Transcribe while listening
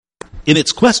In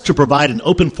its quest to provide an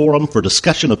open forum for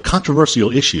discussion of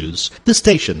controversial issues, this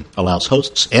station allows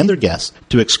hosts and their guests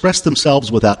to express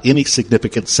themselves without any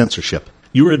significant censorship.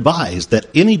 You are advised that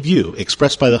any view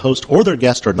expressed by the host or their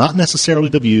guest are not necessarily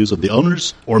the views of the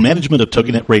owners or management of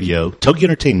TogiNet Radio, Togi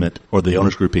Entertainment, or the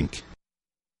Owners Group, Inc.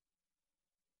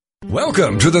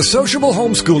 Welcome to The Sociable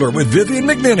Homeschooler with Vivian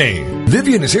McNinney.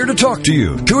 Vivian is here to talk to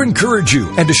you, to encourage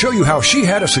you, and to show you how she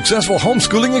had a successful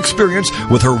homeschooling experience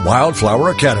with her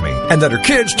Wildflower Academy, and that her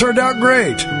kids turned out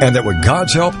great, and that with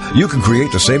God's help, you can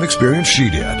create the same experience she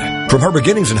did. From her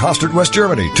beginnings in Hostert, West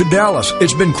Germany, to Dallas,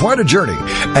 it's been quite a journey,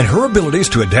 and her abilities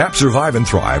to adapt, survive, and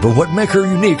thrive are what make her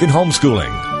unique in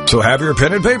homeschooling. So have your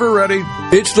pen and paper ready.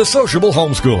 It's The Sociable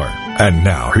Homeschooler. And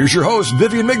now, here's your host,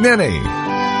 Vivian McNinney.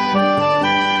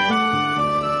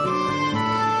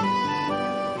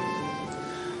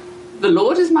 The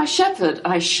Lord is my shepherd,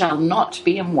 I shall not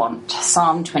be in want.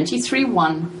 Psalm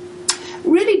 23:1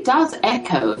 really does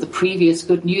echo the previous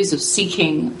good news of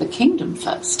seeking the kingdom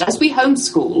first. As we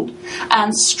homeschooled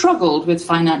and struggled with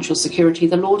financial security,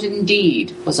 the Lord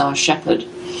indeed was our shepherd.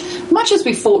 Much as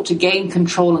we fought to gain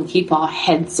control and keep our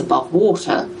heads above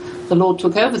water, the Lord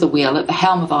took over the wheel at the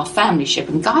helm of our family ship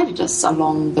and guided us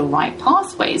along the right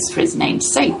pathways for his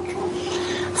name's sake.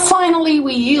 Finally,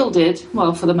 we yielded,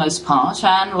 well, for the most part,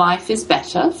 and life is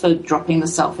better for dropping the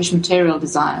selfish material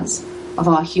desires of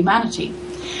our humanity.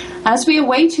 As we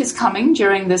await his coming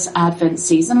during this Advent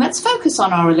season, let's focus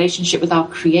on our relationship with our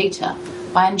Creator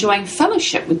by enjoying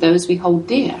fellowship with those we hold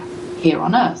dear here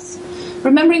on earth,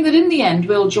 remembering that in the end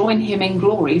we'll join him in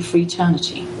glory for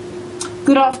eternity.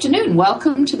 Good afternoon.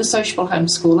 Welcome to The Sociable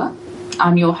Homeschooler.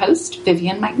 I'm your host,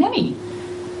 Vivian McNinney.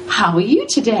 How are you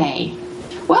today?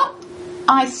 Well,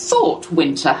 I thought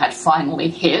winter had finally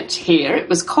hit here. It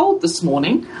was cold this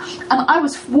morning, and I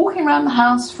was walking around the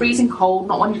house, freezing cold,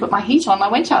 not wanting to put my heat on. I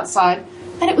went outside,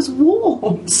 and it was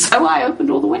warm, so I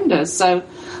opened all the windows. So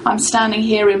I'm standing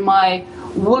here in my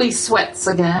woolly sweats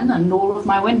again, and all of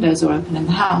my windows are open in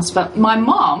the house. But my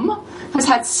mum has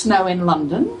had snow in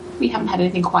London. We haven't had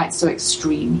anything quite so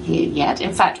extreme here yet.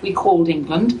 In fact, we called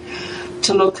England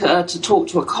to talk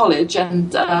to a college, and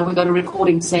we got a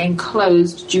recording saying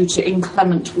closed due to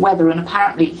inclement weather, and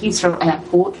apparently Heathrow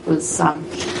Airport was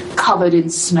covered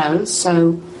in snow,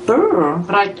 so brr.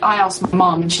 But I asked my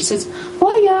mum, and she says,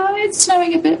 well, yeah, it's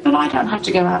snowing a bit, but I don't have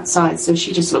to go outside, so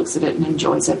she just looks at it and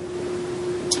enjoys it.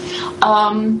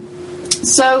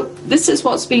 So this is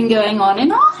what's been going on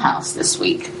in our house this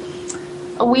week.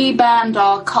 We banned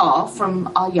our car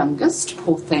from our youngest,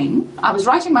 poor thing. I was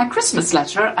writing my Christmas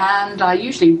letter, and I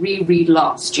usually reread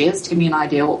last year's to give me an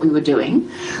idea what we were doing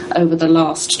over the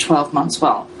last 12 months.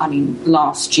 Well, I mean,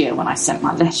 last year when I sent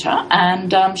my letter.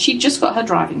 And she'd just got her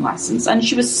driving license, and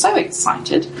she was so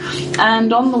excited.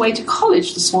 And on the way to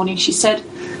college this morning, she said,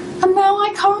 and now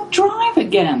I can't drive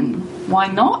again. Why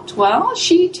not? Well,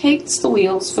 she takes the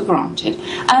wheels for granted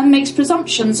and makes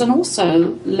presumptions and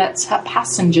also lets her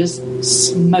passengers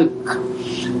smoke.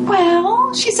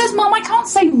 Well, she says, Mum, I can't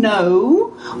say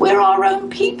no. We're our own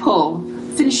people.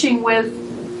 Finishing with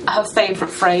her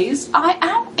favourite phrase, I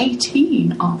am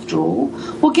 18 after all.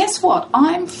 Well, guess what?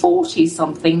 I'm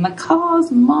 40-something. The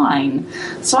car's mine.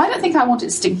 So I don't think I want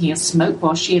it stinking of smoke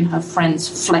while she and her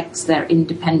friends flex their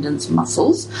independence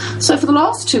muscles. So for the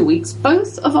last 2 weeks,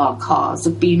 both of our cars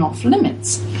have been off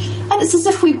limits. And it's as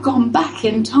if we've gone back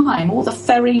in time. All the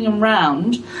ferrying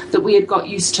around that we had got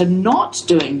used to not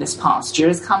doing this past year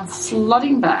has come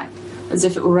flooding back as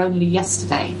if it were only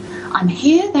yesterday. I'm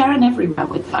here, there, and everywhere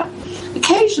with her.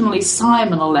 Occasionally,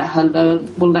 Simon will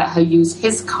let her use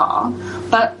his car,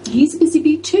 but he's a busy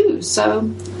bee too, so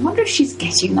I wonder if she's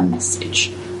getting the message.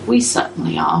 We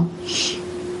certainly are.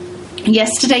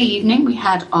 Yesterday evening, we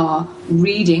had our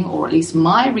reading, or at least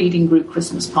my reading group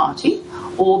Christmas party.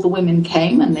 All the women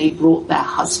came and they brought their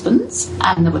husbands,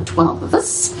 and there were 12 of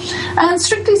us. And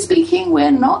strictly speaking,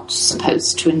 we're not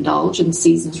supposed to indulge in the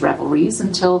season's revelries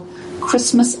until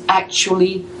Christmas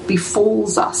actually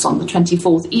befalls us on the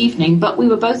 24th evening, but we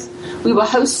were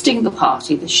hosting the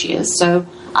party this year, so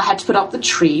I had to put up the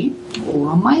tree all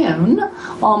on my own,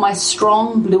 while my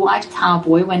strong blue-eyed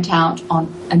cowboy went out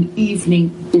on an evening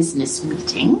business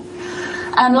meeting.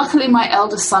 And luckily my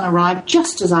eldest son arrived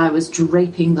just as I was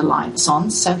draping the lights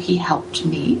on, so he helped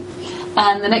me.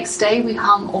 And the next day we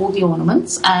hung all the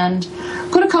ornaments and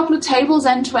put a couple of tables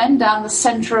end to end down the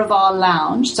centre of our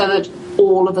lounge so that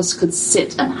all of us could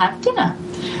sit and have dinner.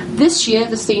 This year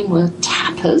the theme were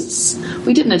tapas.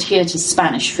 We didn't adhere to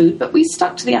Spanish food, but we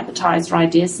stuck to the appetizer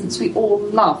idea since we all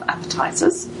love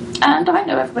appetizers. And I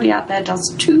know everybody out there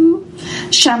does too.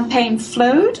 Champagne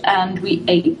flowed and we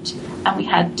ate. and we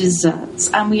had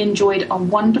desserts, and we enjoyed a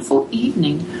wonderful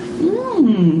evening.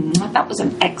 That was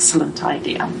an excellent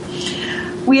idea.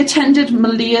 We attended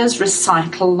Malia's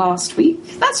recital last week.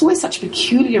 That's always such a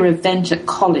peculiar event at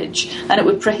college, and it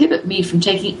would prohibit me from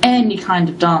taking any kind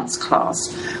of dance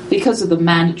class because of the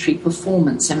mandatory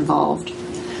performance involved.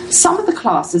 Some of the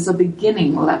classes are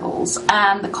beginning levels,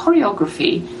 and the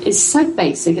choreography is so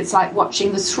basic it's like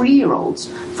watching the 3-year-olds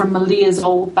from Malia's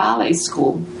old ballet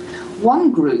school.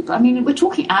 One group, we're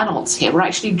talking adults here, were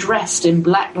actually dressed in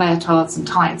black leotards and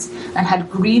tights and had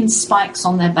green spikes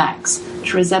on their backs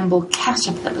to resemble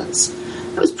caterpillars.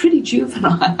 It was pretty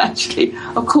juvenile, actually.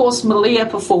 Of course, Malia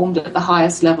performed at the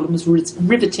highest level and was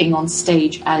riveting on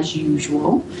stage as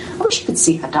usual. I wish you could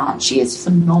see her dance. She is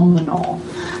phenomenal.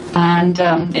 And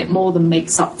it more than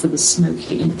makes up for the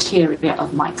smoky interior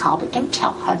of my car. But don't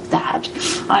tell her that.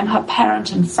 I'm her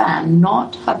parent and fan,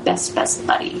 not her best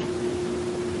buddy.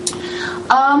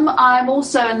 I'm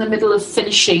also in the middle of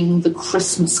finishing the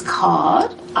Christmas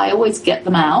card. I always get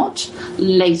them out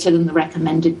later than the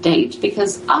recommended date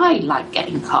because I like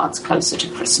getting cards closer to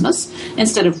Christmas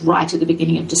instead of right at the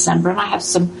beginning of December. And I have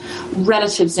some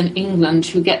relatives in England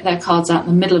who get their cards out in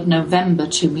the middle of November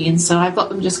to me, and so I've got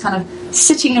them just kind of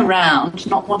sitting around,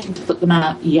 not wanting to put them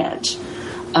out yet.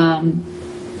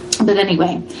 But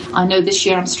anyway, I know this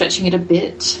year I'm stretching it a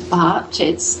bit, but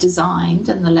it's designed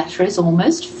and the letter is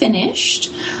almost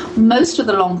finished. Most of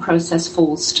the long process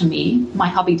falls to me. My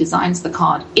hubby designs the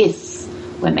card if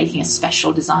we're making a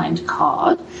special designed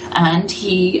card, and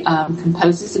he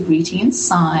composes the greeting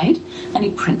inside, and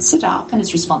he prints it up and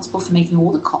is responsible for making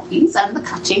all the copies and the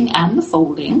cutting and the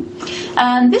folding.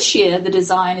 And this year the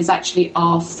design is actually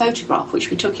our photograph,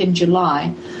 which we took in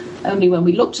July. Only when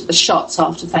we looked at the shots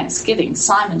after Thanksgiving,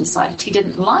 Simon decided he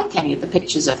didn't like any of the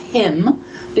pictures of him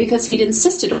because he'd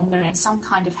insisted on wearing some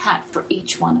kind of hat for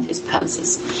each one of his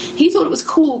poses. He thought it was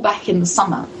cool back in the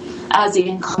summer. As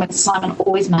in comics, Simon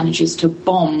always manages to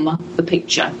bomb the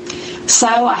picture. So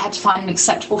I had to find an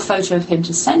acceptable photo of him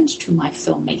to send to my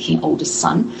filmmaking oldest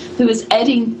son, who was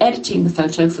editing the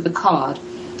photo for the card,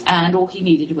 and all he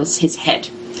needed was his head.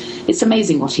 It's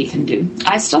amazing what he can do.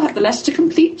 I still have the letter to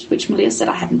complete, which Malia said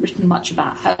I hadn't written much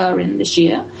about her in this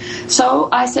year. So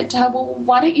I said to her, well,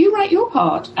 why don't you write your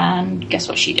part? And guess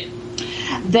what she did?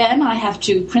 Then I have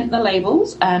to print the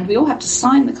labels, and we all have to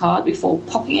sign the card before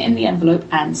popping it in the envelope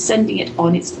and sending it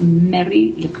on its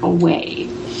merry little way.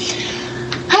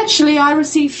 Actually, I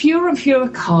receive fewer and fewer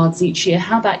cards each year.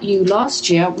 How about you?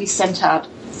 Last year, we sent out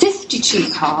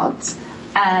 52 cards.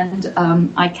 And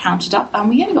I counted up, and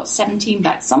we only got 17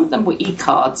 back. Some of them were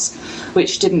e-cards,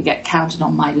 which didn't get counted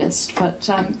on my list. But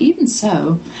even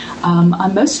so, I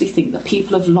mostly think that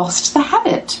people have lost the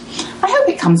habit. I hope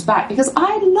it comes back because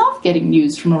I love getting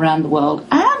news from around the world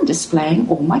and displaying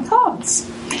all my cards.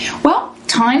 Well,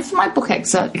 time for my book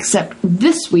excerpt, except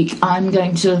this week I'm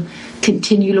going to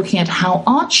continue looking at how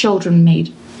our children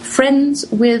made friends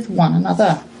with one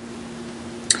another.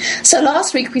 So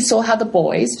last week we saw how the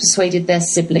boys persuaded their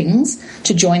siblings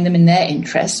to join them in their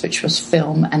interests, which was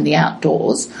film and the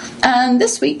outdoors. And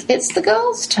this week it's the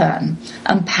girls' turn.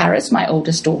 And Paris, my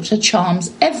oldest daughter,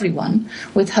 charms everyone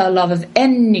with her love of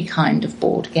any kind of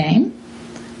board game,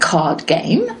 card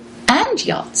game, and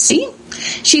Yahtzee.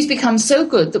 She's become so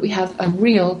good that we have a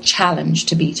real challenge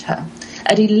to beat her.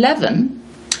 At 11...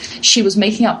 she was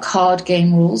making up card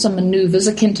game rules and manoeuvres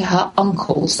akin to her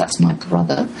uncle's, that's my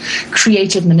brother,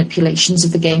 creative manipulations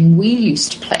of the game we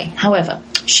used to play. However,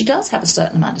 she does have a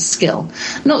certain amount of skill,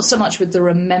 not so much with the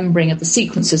remembering of the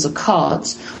sequences of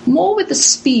cards, more with the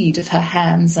speed of her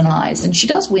hands and eyes, and she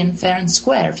does win fair and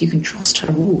square if you can trust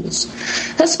her rules.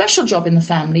 Her special job in the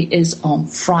family is on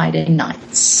Friday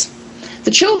nights. The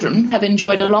children have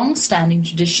enjoyed a long-standing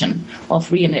tradition, while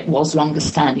Free and it was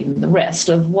longer-standing than the rest,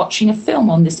 of watching a film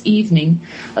on this evening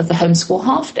of the homeschool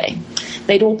half-day.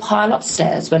 They'd all pile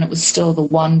upstairs when it was still the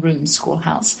one-room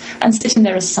schoolhouse and sit in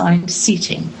their assigned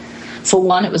seating. For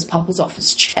one, it was Papa's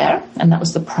office chair, and that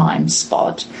was the prime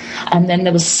spot. And then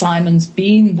there was Simon's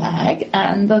beanbag,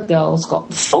 and the girls got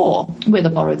the floor, with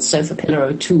a borrowed sofa pillow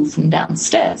or two from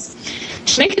downstairs.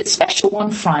 To make it special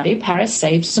one Friday, Paris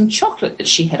saved some chocolate that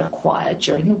she had acquired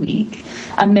during the week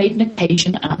and made an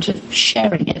occasion out of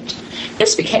sharing it.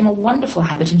 This became a wonderful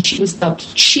habit, and she was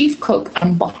dubbed chief cook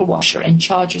and bottle washer in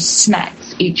charge of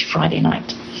snacks each Friday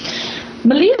night.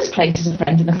 Malia's place as a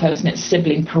friend in the close-knit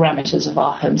sibling parameters of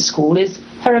our homeschool is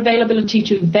her availability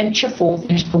to venture forth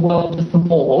into the world of the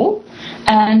mall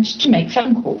and to make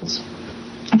phone calls.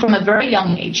 From a very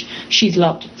young age, she's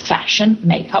loved fashion,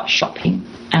 makeup, shopping,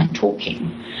 and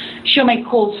talking. She'll make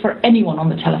calls for anyone on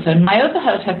the telephone. I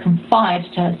overheard her confide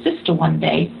to her sister one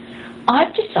day,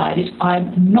 I've decided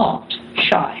I'm not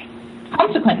shy.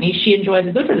 Consequently, she enjoys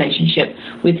a good relationship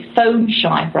with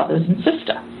phone-shy brothers and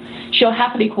sister. She'll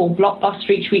happily call Blockbuster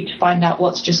each week to find out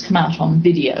what's just come out on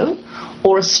video,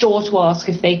 or a store to ask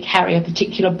if they carry a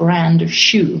particular brand of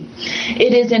shoe.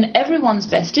 It is in everyone's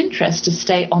best interest to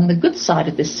stay on the good side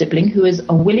of this sibling who is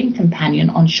a willing companion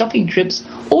on shopping trips,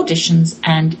 auditions,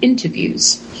 and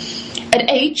interviews. At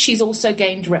 8, she's also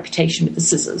gained a reputation with the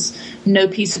scissors. No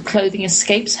piece of clothing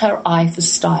escapes her eye for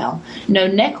style. No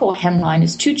neck or hemline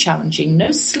is too challenging.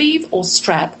 No sleeve or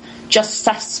strap just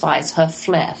satisfies her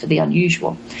flair for the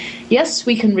unusual. Yes,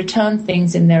 we can return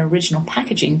things in their original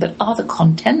packaging, but are the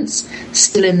contents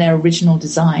still in their original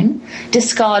design?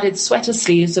 Discarded sweater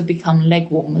sleeves have become leg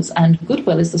warmers, and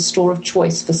Goodwill is the store of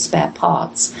choice for spare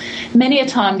parts. Many a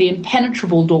time the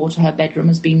impenetrable door to her bedroom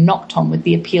has been knocked on with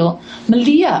the appeal,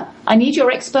 "Malia, I need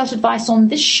your expert advice on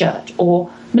this shirt," or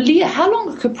 "Malia, how long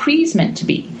are capris meant to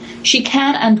be?" She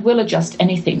can and will adjust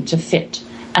anything to fit.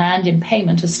 And in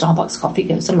payment, a Starbucks coffee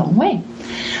goes a long way.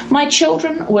 My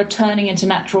children were turning into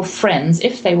natural friends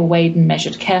if they were weighed and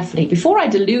measured carefully. Before I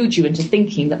delude you into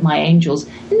thinking that my angels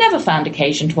never found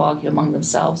occasion to argue among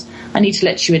themselves, I need to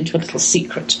let you into a little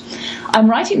secret. I'm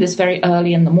writing this very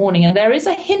early in the morning, and there is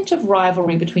a hint of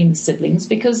rivalry between the siblings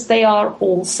because they are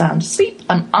all sound asleep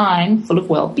and I'm full of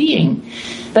well-being.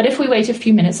 But if we wait a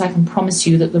few minutes, I can promise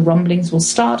you that the rumblings will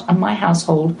start and my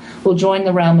household will join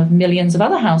the realm of millions of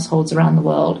other households around the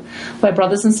world where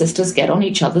brothers and sisters get on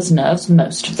each other's nerves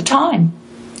most of the time.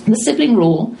 The sibling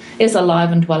rule is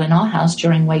alive and well in our house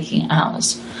during waking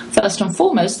hours. First and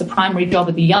foremost, the primary job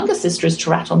of the younger sister is to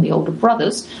rat on the older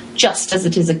brothers, just as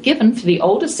it is a given for the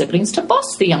older siblings to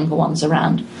boss the younger ones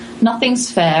around. Nothing's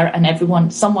fair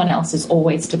and someone else is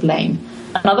always to blame.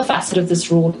 Another facet of this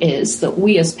rule is that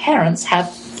we as parents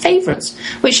have favourites,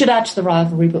 which should add to the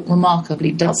rivalry but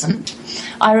remarkably doesn't.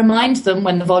 I remind them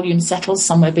when the volume settles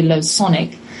somewhere below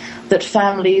sonic that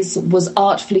families was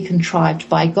artfully contrived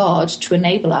by God to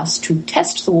enable us to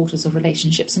test the waters of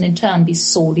relationships and in turn be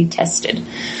sorely tested.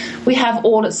 We have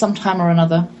all at some time or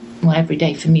another, well, every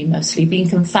day for me mostly, been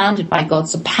confounded by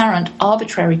God's apparent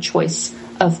arbitrary choice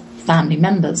of family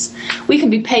members. We can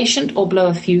be patient or blow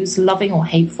a fuse, loving or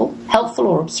hateful, helpful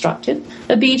or obstructive,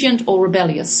 obedient or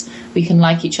rebellious. We can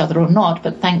like each other or not,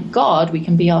 but thank God we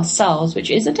can be ourselves, which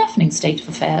is a deafening state of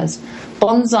affairs.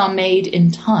 Bonds are made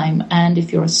in time, and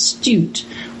if you're astute,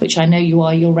 which I know you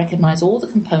are, you'll recognize all the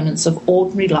components of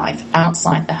ordinary life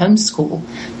outside the homeschool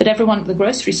that everyone at the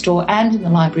grocery store and in the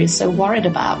library is so worried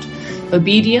about.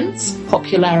 Obedience,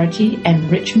 popularity,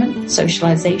 enrichment,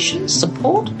 socialization,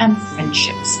 support, and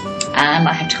friendships. And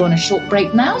I have to go on a short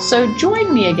break now, so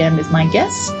join me again with my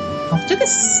guests after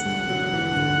this.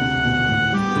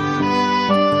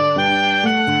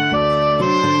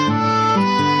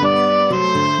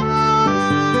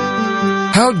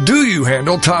 How do you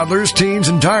handle toddlers, teens,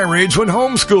 and tirades when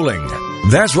homeschooling?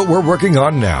 That's what we're working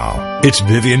on now. It's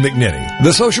Vivian McNinney,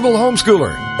 the sociable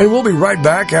homeschooler, and we'll be right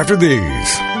back after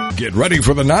these. Get ready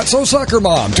for the Not So Soccer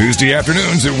Mom, Tuesday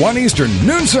afternoons at 1 Eastern,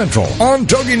 noon Central, on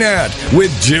TogiNet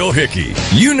with Jill Hickey.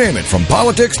 You name it, from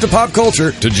politics to pop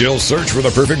culture to Jill's search for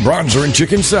the perfect bronzer and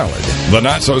chicken salad. The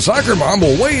Not So Soccer Mom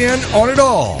will weigh in on it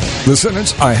all. The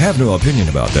sentence, "I have no opinion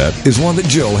about that," is one that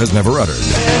Jill has never uttered.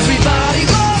 Everybody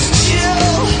loves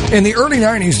Jill. In the early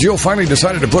 90s, Jill finally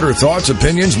decided to put her thoughts,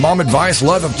 opinions, mom advice,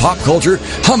 love of pop culture,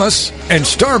 hummus, and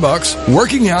Starbucks,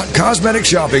 working out, cosmetic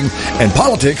shopping, and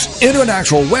politics into an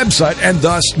actual website, and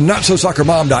thus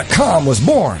NotSoSoccerMom.com was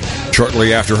born.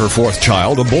 Shortly after her fourth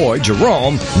child, a boy,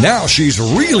 Jerome, now she's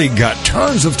really got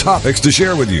tons of topics to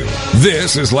share with you.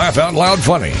 This is Laugh Out Loud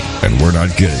Funny, and we're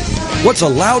not kidding. What's a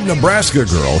loud Nebraska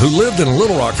girl who lived in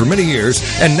Little Rock for many years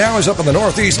and now is up in the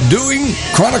Northeast doing?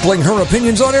 Chronicling her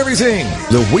opinions on everything.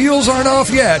 The wheels aren't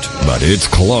off yet, but it's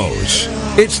close.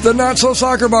 It's the Not So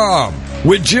Soccer Mom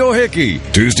with Jill Hickey,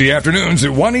 Tuesday afternoons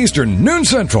at 1 Eastern, noon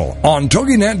Central on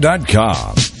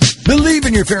TogiNet.com. Believe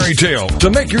in your fairy tale to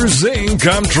make your zing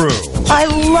come true. I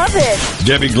love it.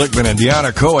 Debbie Glickman and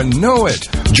Deanna Cohen know it.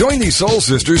 Join these soul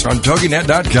sisters on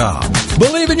TogiNet.com.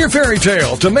 Believe in your fairy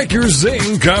tale to make your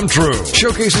zing come true.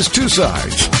 Showcases two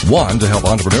sides. One, to help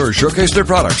entrepreneurs showcase their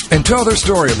products and tell their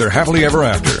story of their happily ever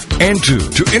after. And two,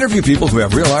 to interview people who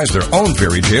have realized their own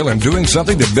fairy tale and doing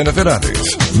something to benefit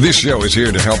others. This show is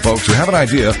here to help folks who have an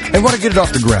idea and want to get it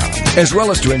off the ground, as well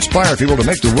as to inspire people to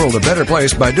make the world a better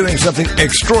place by doing something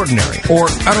extraordinary or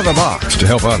out of the box to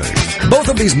help others. Both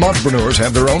of these entrepreneurs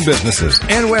have their own businesses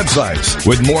and websites.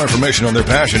 With more information on their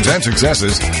passions and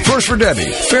successes, first for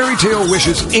Debbie,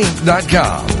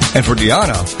 FairyTaleWishesInc.com, and for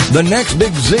Deanna,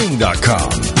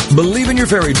 TheNextBigZing.com. Believe in your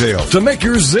fairy tale to make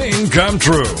your zing come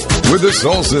true with the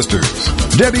Soul Sisters,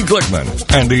 Debbie Glickman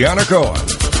and Deanna Cohen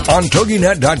on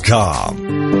TogiNet.com.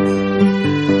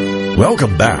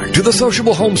 Welcome back to The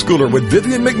Sociable Homeschooler with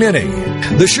Vivian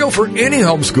McNinney, the show for any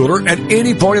homeschooler at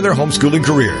any point in their homeschooling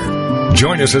career.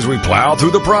 Join us as we plow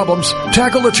through the problems,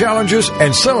 tackle the challenges,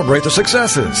 and celebrate the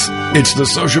successes. It's The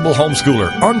Sociable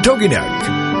Homeschooler on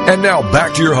TogiNet. And now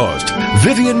back to your host,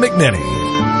 Vivian McNinney.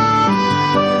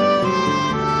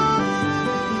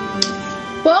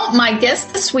 Well, my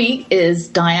guest this week is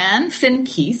Diane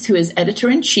Finn-Keith, who is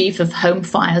editor-in-chief of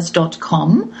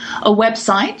Homefires.com, a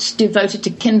website devoted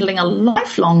to kindling a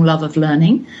lifelong love of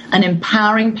learning and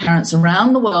empowering parents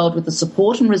around the world with the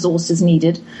support and resources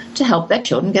needed to help their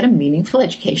children get a meaningful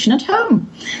education at home.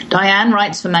 Diane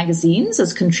writes for magazines,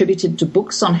 has contributed to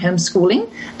books on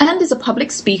homeschooling, and is a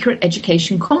public speaker at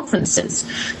education conferences.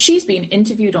 She's been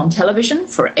interviewed on television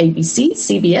for ABC,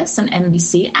 CBS, and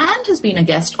NBC, and has been a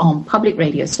guest on public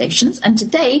radio stations, and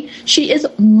today she is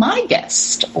my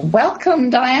guest. Welcome,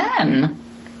 Diane.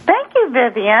 Thank you,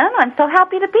 Vivian. I'm so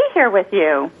happy to be here with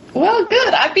you. Well,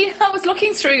 good. I was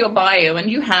looking through your bio, and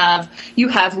you have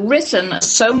written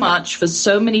so much for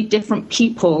so many different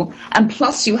people, and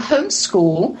plus you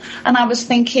homeschool, and I was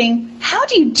thinking, how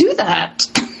do you do that?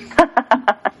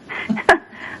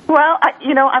 Well,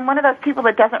 I'm one of those people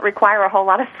that doesn't require a whole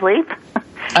lot of sleep.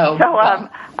 Oh, so, well.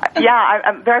 yeah,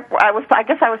 I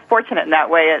guess I was fortunate in that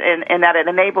way, in that it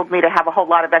enabled me to have a whole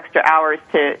lot of extra hours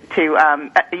to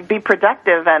be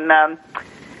productive, and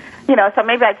so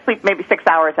maybe I'd sleep maybe 6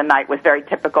 hours a night was very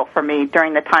typical for me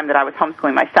during the time that I was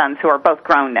homeschooling my sons, who are both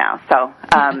grown now. So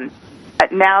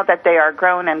now that they are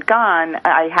grown and gone,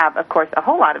 I have, of course, a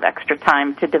whole lot of extra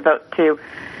time to devote to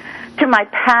my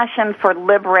passion for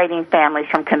liberating families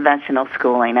from conventional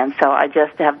schooling, and so I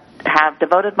just have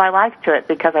devoted my life to it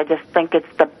because I just think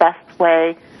it's the best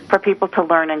way for people to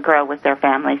learn and grow with their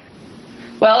families.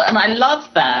 Well, and I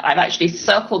love that. I've actually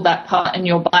circled that part in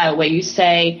your bio where you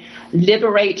say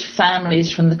liberate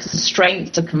families from the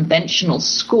constraints of conventional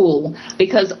school,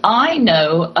 because I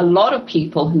know a lot of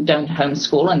people who don't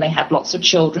homeschool and they have lots of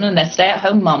children and they're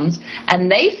stay-at-home mums,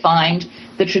 and they find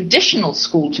the traditional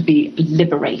school to be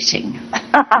liberating.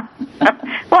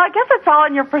 Well, I guess it's all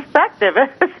in your perspective,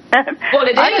 isn't it? Well,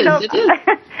 it is.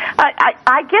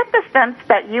 I get the sense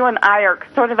that you and I are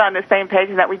sort of on the same page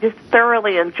and that we just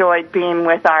thoroughly enjoyed being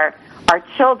with our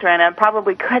children, and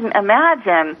probably couldn't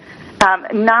imagine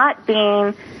not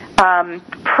being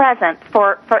present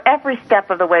for every step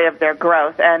of the way of their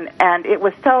growth, and it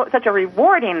was such a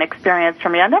rewarding experience for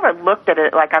me. I never looked at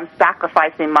it like I'm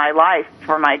sacrificing my life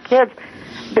for my kids.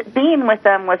 But being with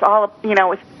them was all,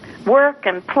 was work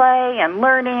and play and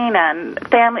learning and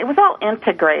family. It was all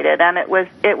integrated, and it was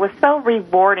so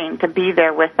rewarding to be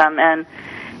there with them, and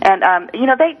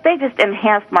they just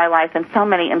enhanced my life in so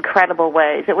many incredible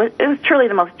ways. It was truly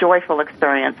the most joyful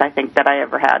experience I think that I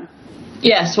ever had.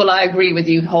 Yes, well, I agree with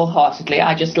you wholeheartedly.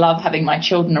 I just love having my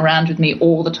children around with me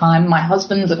all the time. My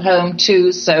husband's at home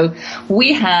too, so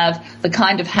we have the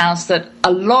kind of house that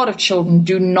a lot of children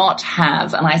do not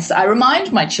have. And I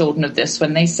remind my children of this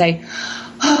when they say,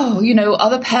 oh,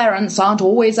 other parents aren't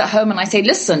always at home. And I say,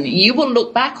 listen, you will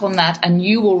look back on that and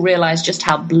you will realize just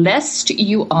how blessed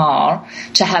you are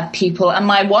to have people. And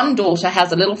my one daughter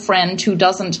has a little friend who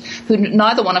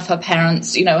neither one of her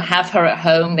parents, have her at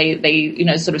home. They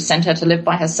sort of sent her to live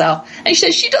by herself. And she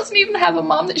says she doesn't even have a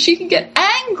mom that she can get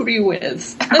angry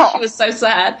with. She was so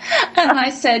sad. And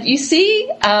I said, you see,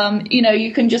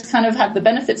 you can just kind of have the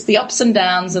benefits, the ups and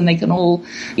downs, and they can all,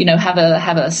 have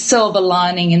a silver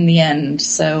lining in the end.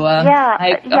 So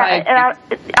I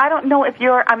don't know if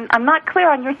I'm not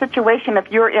clear on your situation, if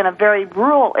you're in a very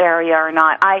rural area or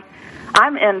not.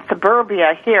 I'm in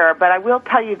suburbia here, but I will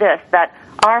tell you this, that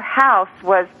our house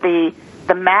was the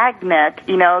magnet,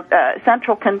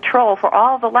 central control for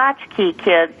all the latchkey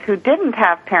kids who didn't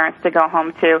have parents to go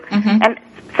home to. Mm-hmm. And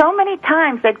so many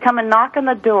times they'd come and knock on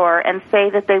the door and say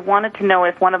that they wanted to know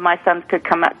if one of my sons could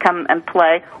come and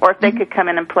play, or if they could come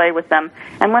in and play with them.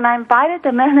 And when I invited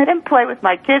them in, they didn't play with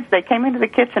my kids. They came into the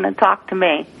kitchen and talked to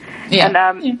me. Yeah.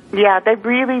 And they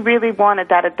really, really wanted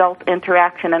that adult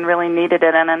interaction and really needed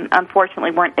it, and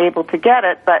unfortunately weren't able to get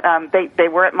it. But they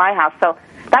were at my house, so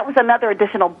that was another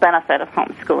additional benefit of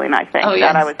homeschooling, I think,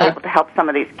 that I was able to help some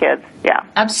of these kids. Yeah,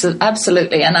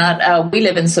 absolutely. And we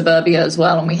live in suburbia as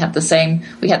well, and we had the same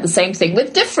thing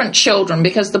with different children,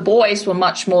 because the boys were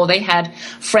much more. They had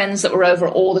friends that were over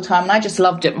all the time, and I just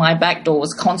loved it. My back door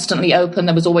was constantly open.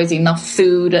 There was always enough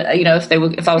food.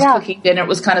 If I was cooking dinner, it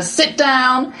was kind of sit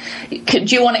down. Do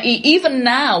you want to eat? Even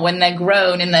now, when they're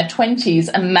grown in their 20s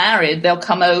and married, they'll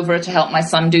come over to help my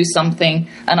son do something,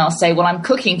 and I'll say, "Well, I'm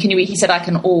cooking. Can you eat?" He said, "I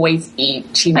can always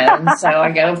eat." And so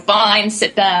I go, "Fine,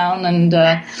 sit down," and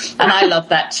I love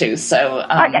that too. So,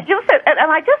 Joseph,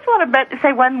 and I just want to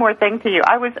say one more thing to you.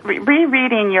 I was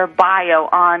rereading your bio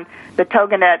on the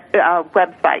TogiNet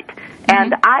website,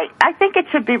 and I think it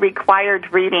should be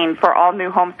required reading for all new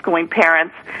homeschooling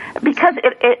parents, because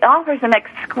it offers an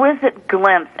exquisite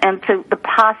glimpse into the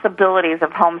possibilities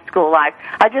of homeschool life.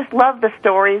 I just love the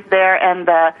stories there, and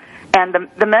the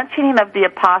mentioning of the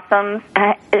opossums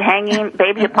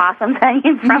baby opossums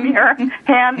hanging from your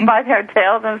hands by their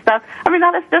tails and stuff. I mean,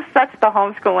 that is just such the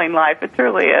homeschooling life. It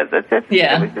truly is. It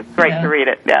was just great to read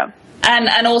it. Yeah.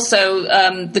 And also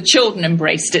the children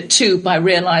embraced it too, by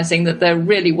realizing that there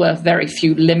really were very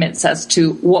few limits as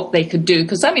to what they could do.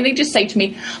 Because, I mean, they just say to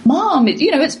me, "Mom,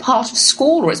 it's part of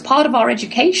school, or it's part of our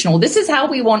education, or this is how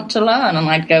we want to learn." And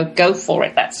I'd go for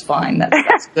it. That's fine.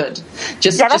 That's good.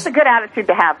 That's a good attitude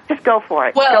to have. Just go for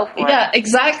it. Well,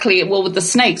 exactly. Well, with the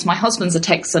snakes, my husband's a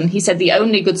Texan. He said the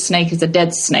only good snake is a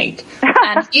dead snake.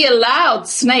 And he allowed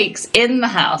snakes in the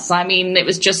house. I mean, it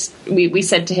was just, we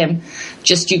said to him,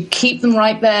 just you keep them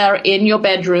right there in your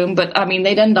bedroom. But, I mean,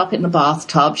 they'd end up in the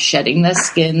bathtub shedding their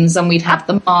skins, and we'd have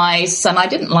the mice. And I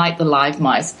didn't like the live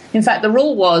mice. In fact, the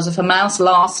rule was if a mouse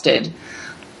lasted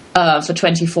for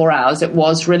 24 hours, it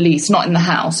was released, not in the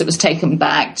house. It was taken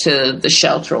back to the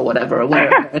shelter or whatever, or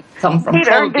wherever it come from. He'd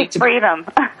earned his freedom.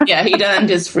 Yeah, he'd earned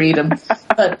his freedom.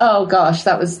 But, oh, gosh,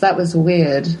 that was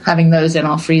weird, having those in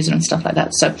our freezer and stuff like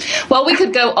that. So, well, we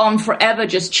could go on forever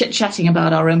just chit-chatting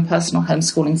about our own personal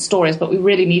homeschooling stories, but we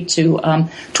really need to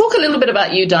talk a little bit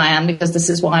about you, Diane, because this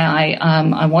is why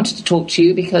I wanted to talk to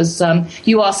you, because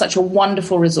you are such a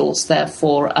wonderful resource there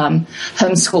for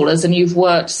homeschoolers, and you've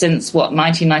worked since,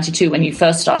 1992, when you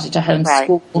first started to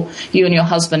homeschool. Right. You and your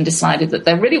husband decided that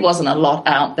there really wasn't a lot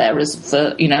out there as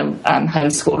for,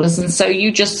 homeschoolers, and so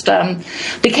you just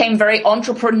became very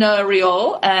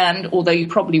entrepreneurial, and although you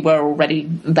probably were already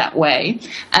that way,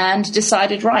 and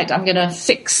decided, right, I'm going to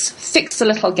fix a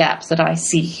little gap that I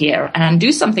see here and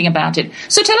do something about it.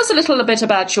 So tell us a little bit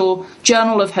about your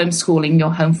journal of homeschooling,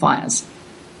 your Homefires.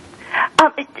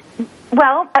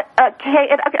 Kay,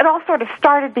 it all sort of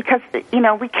started because,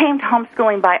 we came to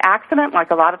homeschooling by accident,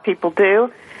 like a lot of people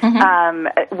do.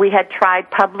 Mm-hmm. We had tried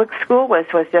public school,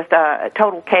 which was just a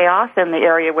total chaos in the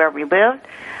area where we lived.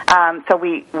 So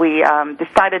we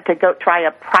decided to go try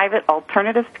a private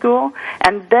alternative school,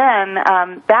 and then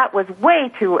that was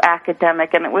way too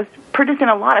academic, and it was producing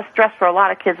a lot of stress for a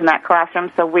lot of kids in that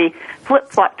classroom. So we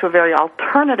flip-flopped to a very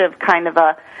alternative kind of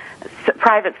a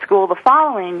private school the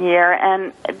following year,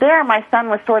 and there my son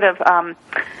was sort of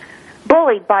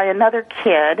bullied by another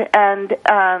kid, and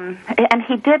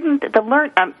he didn't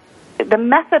the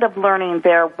method of learning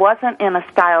there wasn't in a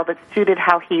style that suited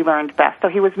how he learned best. So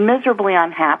he was miserably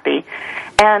unhappy,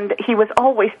 and he was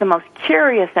always the most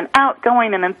curious and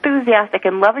outgoing and enthusiastic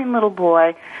and loving little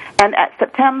boy. And at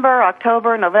September,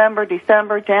 October, November,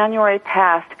 December, January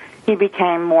passed, he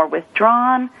became more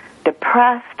withdrawn,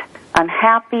 depressed,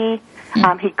 unhappy.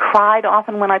 He cried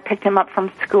often when I picked him up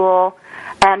from school.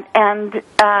 And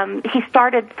he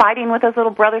started fighting with his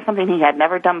little brother, something he had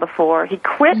never done before. He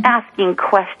quit asking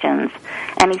questions,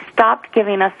 and he stopped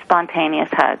giving us spontaneous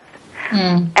hugs.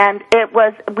 And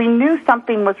we knew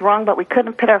something was wrong, but we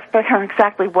couldn't put our finger on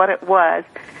exactly what it was.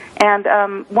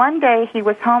 And one day he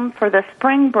was home for the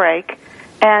spring break,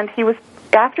 and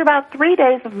after about 3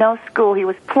 days of no school, he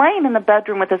was playing in the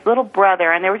bedroom with his little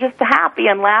brother, and they were just happy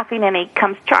and laughing, and he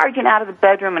comes charging out of the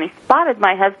bedroom, and he spotted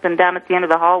my husband down at the end of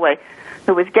the hallway,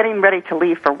 who was getting ready to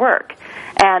leave for work.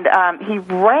 And he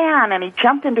ran, and he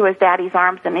jumped into his daddy's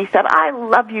arms, and he said, "I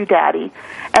love you, Daddy."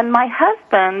 And my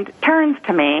husband turns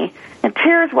to me, and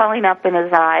tears welling up in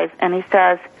his eyes, and he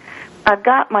says, "I've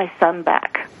got my son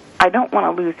back. I don't want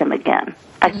to lose him again.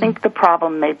 I think the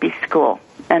problem may be school,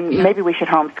 and maybe we should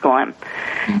homeschool him."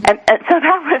 And so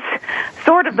that was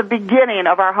sort of the beginning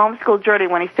of our homeschool journey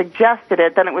when he suggested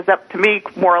it. Then it was up to me,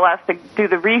 more or less, to do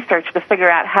the research to figure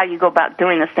out how you go about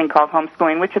doing this thing called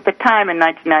homeschooling, which at the time in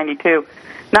 1992,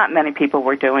 not many people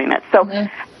were doing it. So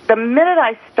the minute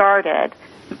I started,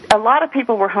 a lot of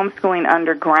people were homeschooling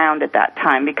underground at that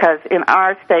time, because in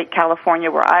our state, California,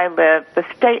 where I live, the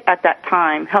state at that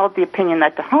time held the opinion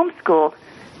that to homeschool,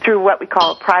 through what we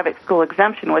call a private school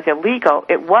exemption was illegal.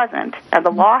 It wasn't, and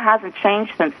the law hasn't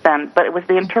changed since then, but it was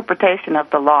the interpretation of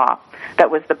the law that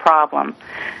was the problem.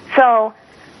 So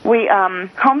we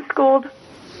homeschooled.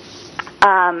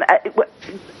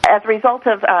 As a result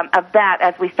of that,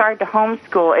 as we started to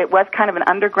homeschool, it was kind of an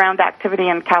underground activity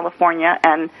in California,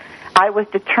 and I was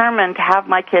determined to have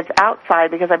my kids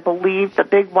outside because I believed the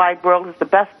big wide world is the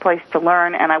best place to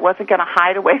learn, and I wasn't going to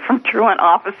hide away from truant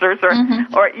officers or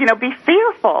be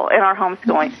fearful in our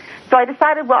homeschooling. So I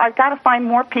decided, well, I've got to find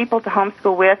more people to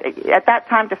homeschool with. At that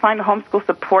time, to find a homeschool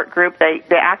support group, they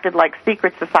acted like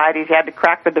secret societies. You had to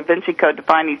crack the Da Vinci Code to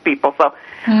find these people. So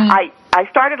I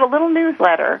started a little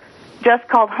newsletter just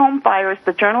called Homefires,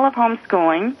 the Journal of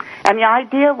Homeschooling, and the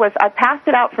idea was I passed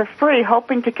it out for free,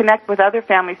 hoping to connect with other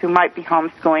families who might be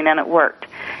homeschooling, and it worked.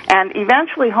 And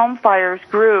eventually Homefires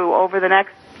grew over the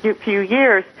next few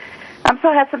years. So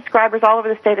I had subscribers all over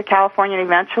the state of California and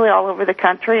eventually all over the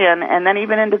country, and then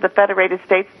even into the Federated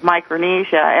States of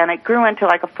Micronesia, and it grew into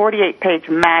like a 48-page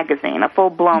magazine, a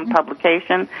full-blown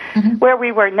publication, where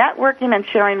we were networking and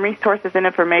sharing resources and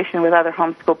information with other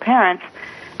homeschool parents.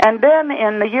 And then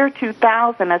in the year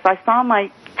 2000, as I saw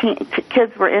my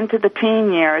kids were into the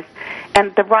teen years,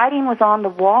 and the writing was on the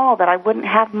wall that I wouldn't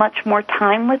have much more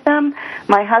time with them,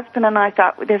 my husband and I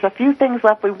thought, there's a few things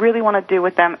left we really want to do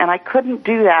with them, and I couldn't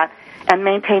do that and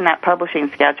maintain that publishing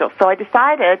schedule. So I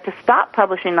decided to stop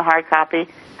publishing the hard copy,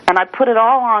 and I put it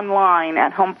all online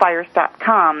at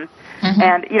homefires.com,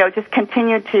 and, just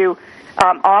continued to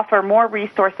offer more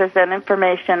resources and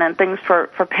information and things for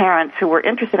parents who were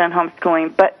interested in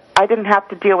homeschooling, but I didn't have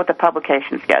to deal with the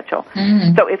publication schedule.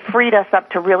 So it freed us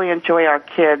up to really enjoy our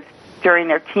kids during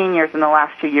their teen years in the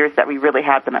last few years that we really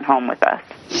had them at home with us.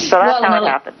 So that's how it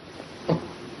happened.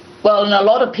 Well, and a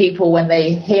lot of people, when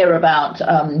they hear about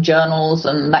journals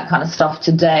and that kind of stuff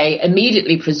today,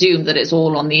 immediately presume that it's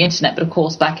all on the internet. But, of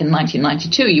course, back in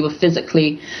 1992, you were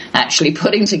physically actually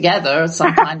putting together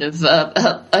some kind of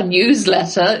a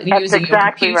newsletter using your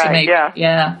computer.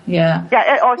 Right,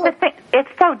 It's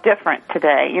so different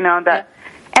today,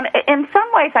 And in some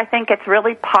ways, I think it's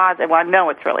really positive. Well, I know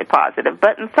it's really positive,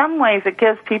 but in some ways, it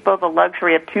gives people the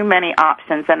luxury of too many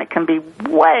options, and it can be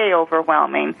way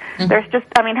overwhelming. There's just,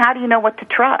 how do you know what to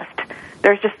trust?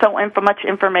 There's just so much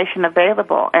information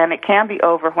available, and it can be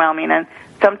overwhelming. And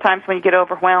sometimes when you get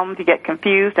overwhelmed, you get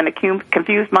confused, and a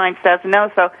confused mind says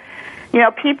no. So,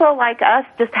 people like us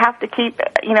just have to keep,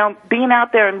 being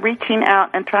out there and reaching out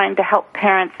and trying to help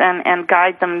parents and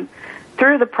guide them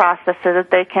through the process so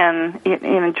that they can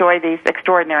enjoy these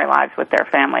extraordinary lives with their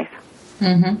families.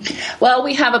 Well,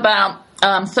 we have about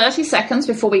 30 seconds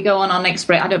before we go on our next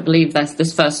break. I don't believe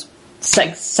this first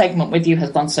segment with you has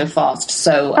gone so fast.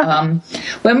 So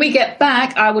when we get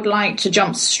back, I would like to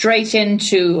jump straight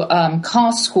into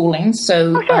carschooling.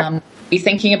 So be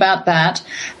thinking about that.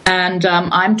 And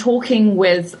I'm talking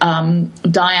with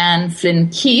Diane Flynn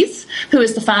Keith, who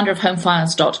is the founder of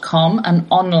Homefires.com, an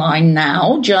online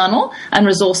now journal and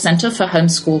resource center for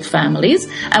homeschool families.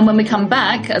 And when we come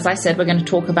back, as I said, we're going to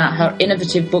talk about her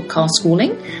innovative book,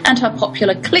 Carschooling, and her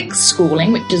popular Click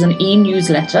Schooling, which is an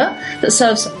e-newsletter that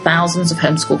serves thousands of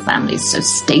homeschool families. So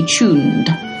stay tuned.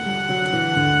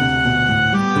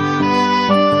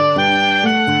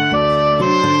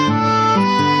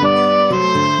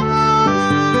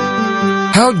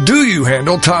 How do you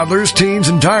handle toddlers, teens,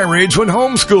 and tirades when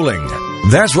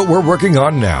homeschooling? That's what we're working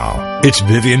on now. It's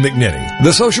Vivian McNinney,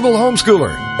 the sociable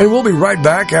homeschooler, and we'll be right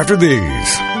back after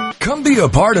these. Come be a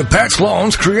part of Pat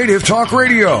Sloan's Creative Talk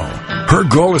Radio. Her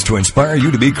goal is to inspire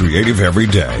you to be creative every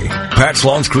day. Pat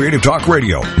Sloan's Creative Talk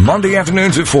Radio, Monday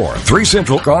afternoons at 4, 3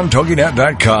 Central on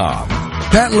TogiNet.com.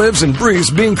 Pat lives and breathes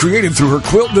being creative through her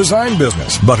quilt design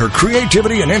business, but her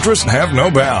creativity and interests have no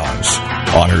bounds.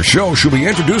 On her show, she'll be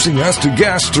introducing us to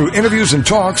guests through interviews and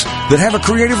talks that have a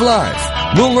creative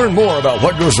life. We'll learn more about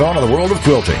what goes on in the world of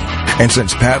quilting. And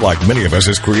since Pat, like many of us,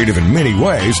 is creative in many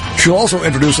ways, she'll also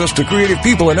introduce us to creative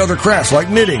people in other crafts like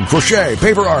knitting, crochet,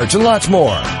 paper arts, and lots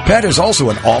more. Pat is also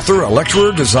an author, a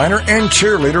lecturer, designer, and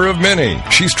cheerleader of many.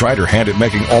 She's tried her hand at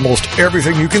making almost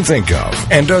everything you can think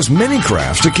of and does many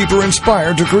crafts to keep her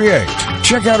inspired to create.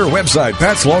 Check out her website,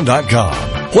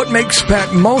 patsloan.com. What makes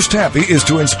Pat most happy is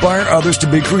to inspire others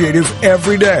to be creative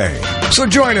every day. So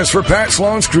join us for Pat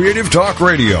Sloan's Creative Talk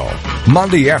Radio,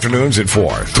 Monday afternoons at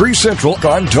 4, 3 Central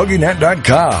on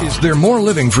TogiNet.com. Is there more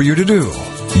living for you to do?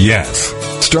 Yes.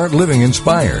 Start living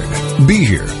inspired. Be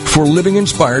here for Living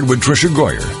Inspired with Tricia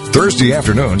Goyer Thursday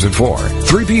afternoons at 4,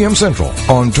 3 p.m. Central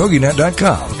on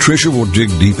TogiNet.com. Tricia will dig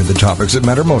deep into topics that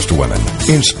matter most to women,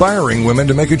 inspiring women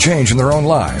to make a change in their own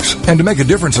lives and to make a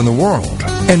difference in the world,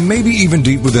 and maybe even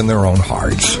deep within their own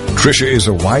hearts. Tricia is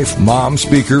a wife, mom,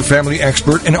 speaker, family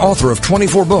expert, and author of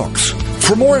 24 books.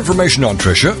 For more information on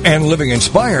Tricia and living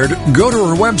inspired, go to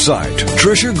her website,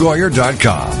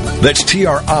 TriciaGoyer.com. That's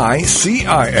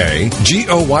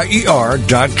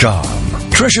TriciaGoyer.com.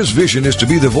 Tricia's vision is to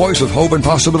be the voice of hope and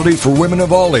possibility for women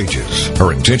of all ages.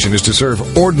 Her intention is to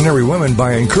serve ordinary women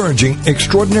by encouraging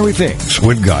extraordinary things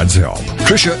with God's help.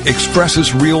 Tricia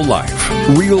expresses real life,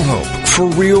 real hope for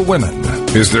real women.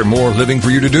 Is there more living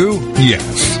for you to do?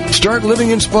 Yes. Start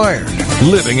living inspired.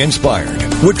 Living Inspired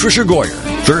with Tricia Goyer.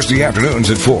 Thursday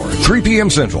afternoons at 4, 3 p.m.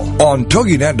 Central on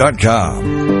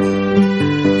TogiNet.com.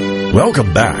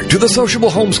 Welcome back to The Sociable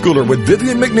Homeschooler with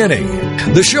Vivian McNinney,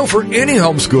 the show for any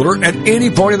homeschooler at any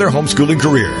point in their homeschooling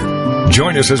career.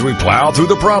 Join us as we plow through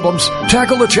the problems,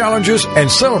 tackle the challenges,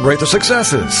 and celebrate the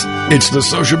successes. It's The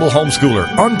Sociable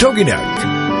Homeschooler on TogiNet.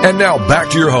 And now back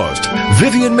to your host,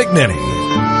 Vivian McNinney.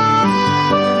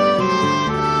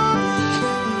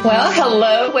 Well,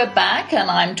 hello, we're back, and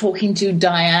I'm talking to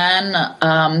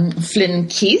Diane Flynn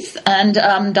Keith. And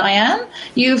Diane,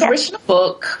 you've written a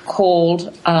book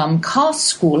called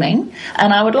Carschooling,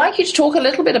 and I would like you to talk a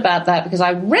little bit about that, because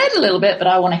I read a little bit, but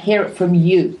I want to hear it from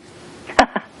you.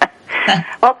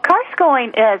 Well, Carschooling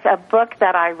is a book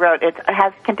that I wrote. It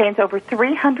contains over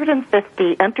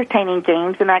 350 entertaining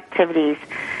games and activities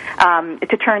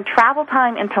to turn travel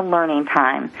time into learning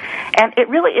time. And it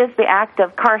really is the act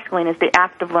of carschooling, is the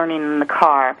act of learning in the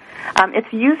car.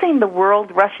 It's using the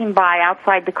world rushing by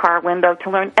outside the car window to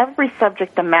learn every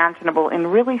subject imaginable in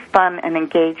really fun and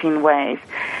engaging ways.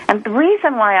 And the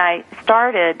reason why I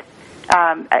started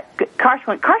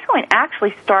carschooling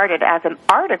actually started as an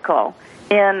article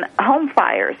in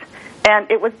Homefires.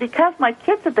 And it was because my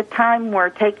kids at the time were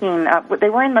taking, they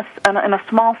were in a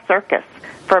small circus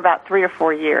for about 3 or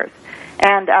 4 years.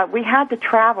 And we had to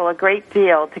travel a great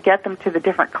deal to get them to the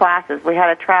different classes. We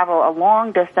had to travel a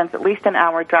long distance, at least an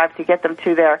hour drive, to get them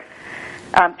to their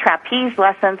trapeze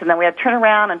lessons, and then we had to turn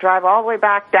around and drive all the way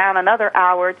back down another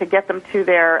hour to get them to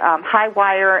their high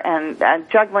wire and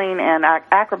juggling and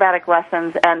acrobatic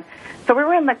lessons. And so we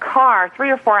were in the car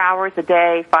 3 or 4 hours a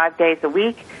day, 5 days a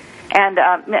week, and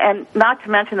not to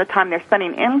mention the time they're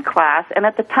spending in class. And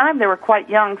at the time they were quite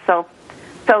young, so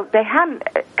they hadn't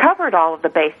covered all of the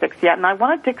basics yet, and I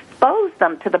wanted to expose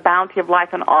them to the bounty of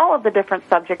life and all of the different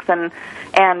subjects and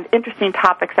interesting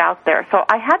topics out there. So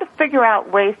I had to figure out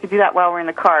ways to do that while we're in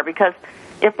the car, because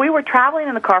if we were traveling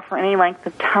in the car for any length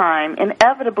of time,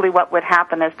 inevitably what would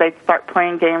happen is they'd start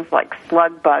playing games like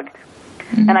Slug Bug.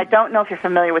 Mm-hmm. And I don't know if you're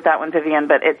familiar with that one, Vivian,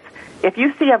 but if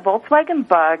you see a Volkswagen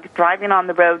Bug driving on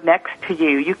the road next to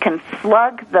you, you can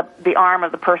slug the arm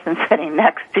of the person sitting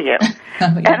next to you.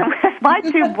 Oh, yeah. And with my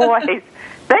two boys,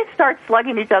 they start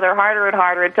slugging each other harder and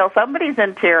harder until somebody's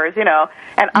in tears, and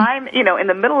I'm, in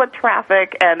the middle of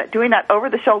traffic and doing that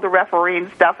over-the-shoulder refereeing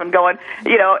stuff and going,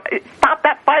 stop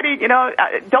that fighting,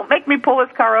 don't make me pull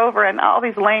this car over, and all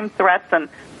these lame threats, and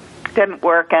didn't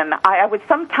work. And I would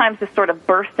sometimes just sort of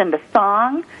burst into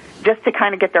song just to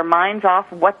kind of get their minds off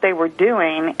what they were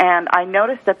doing, and I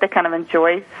noticed that they kind of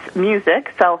enjoy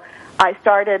music, so I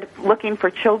started looking for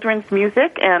children's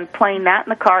music and playing that in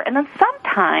the car. And then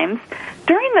sometimes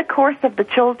during the course of the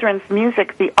children's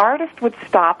music, the artist would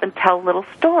stop and tell a little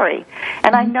story.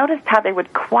 And I noticed how they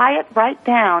would quiet right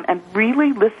down and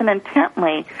really listen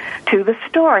intently to the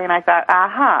story. And I thought,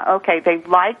 aha, okay, they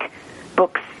like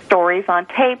books, stories on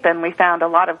tape, and we found a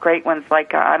lot of great ones,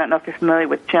 like, I don't know if you're familiar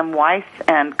with Jim Weiss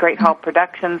and Great Hall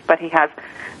Productions, but he has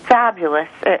fabulous,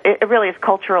 it really is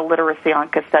cultural literacy on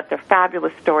cassette. They're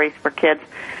fabulous stories for kids.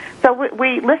 So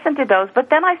we listened to those, but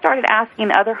then I started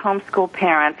asking other homeschool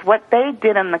parents what they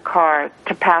did in the car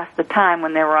to pass the time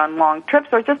when they were on long trips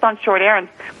or just on short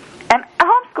errands. And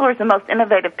homeschoolers are the most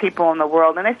innovative people in the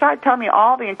world, and they started telling me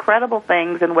all the incredible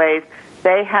things and ways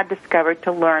they had discovered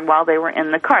to learn while they were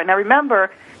in the car. Now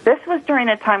remember, this was during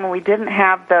a time when we didn't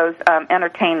have those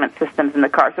entertainment systems in the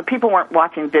car, so people weren't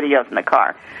watching videos in the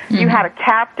car. Mm-hmm. You had a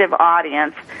captive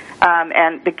audience,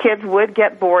 and the kids would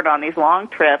get bored on these long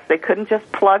trips. They couldn't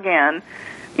just plug in,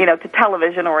 to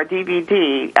television or a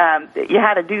DVD. You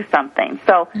had to do something.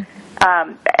 So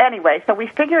anyway, so we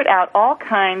figured out all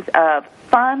kinds of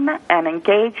fun and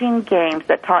engaging games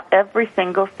that taught every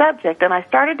single subject, and I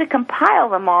started to compile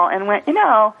them all and went,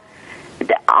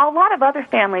 a lot of other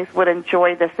families would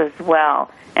enjoy this as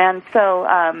well. And so,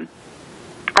 and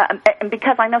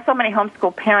because I know so many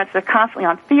homeschool parents, they're constantly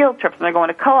on field trips, and they're going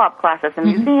to co-op classes and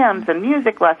museums and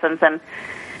music lessons, and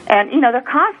And, they're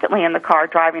constantly in the car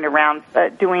driving around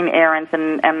doing errands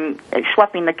and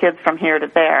schlepping the kids from here to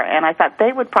there. And I thought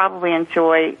they would probably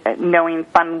enjoy knowing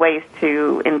fun ways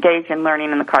to engage in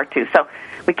learning in the car, too. So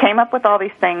we came up with all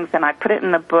these things, and I put it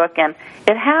in the book. And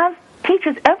it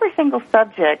teaches every single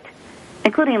subject,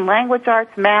 including language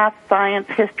arts, math, science,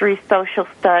 history, social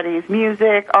studies,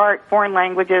 music, art, foreign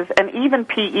languages, and even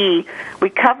PE. We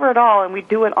cover it all, and we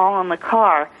do it all in the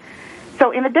car. So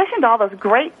in addition to all those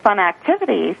great fun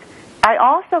activities, I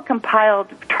also compiled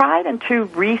tried and true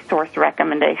resource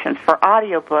recommendations for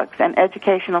audiobooks and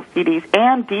educational CDs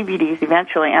and DVDs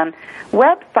eventually, and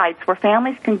websites where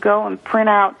families can go and print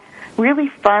out really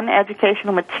fun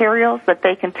educational materials that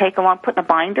they can take along, put in a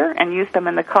binder, and use them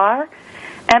in the car.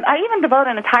 And I even devote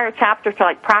an entire chapter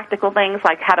to practical things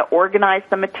like how to organize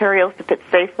the materials to fit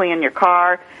safely in your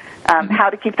car, how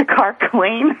to keep the car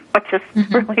clean, which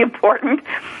is really important,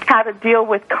 how to deal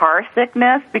with car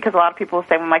sickness, because a lot of people will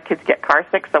say, well, my kids get car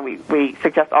sick, so we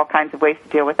suggest all kinds of ways to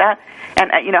deal with that,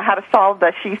 and how to solve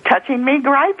the she's touching me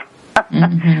gripe.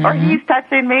 Or he's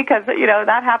touching me, because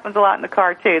that happens a lot in the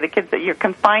car too. The kids, that you're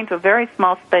confined to a very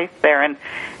small space there, and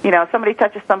somebody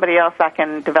touches somebody else, that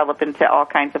can develop into all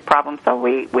kinds of problems. So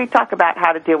we talk about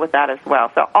how to deal with that as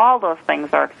well. So all those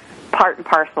things are part and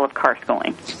parcel of car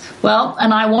schooling. Well,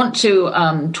 and I want to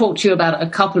talk to you about a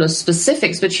couple of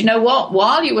specifics, but you know what?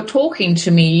 While you were talking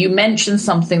to me, you mentioned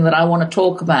something that I want to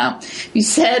talk about. You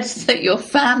said that your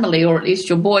family, or at least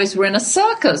your boys, were in a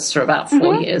circus for about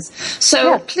 4 years.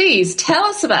 So please tell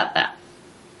us about that.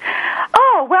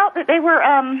 Oh, well, they were,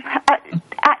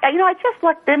 I just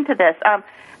looked into this.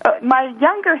 My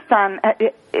younger son,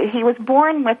 he was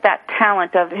born with that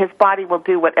talent of his body will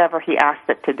do whatever he asks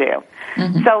it to do.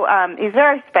 So he's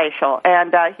very spatial,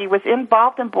 and he was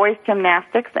involved in boys'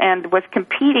 gymnastics and was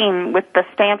competing with the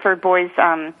Stanford boys'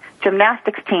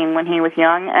 gymnastics team when he was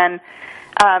young. And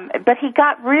but he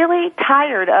got really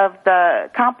tired of the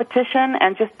competition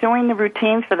and just doing the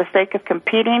routines for the sake of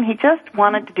competing. He just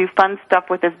wanted to do fun stuff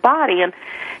with his body, and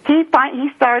he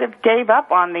gave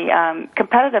up on the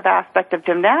competitive aspect of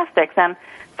gymnastics. And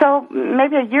so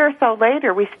maybe a year or so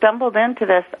later, we stumbled into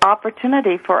this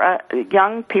opportunity for a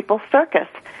young people's circus.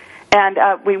 And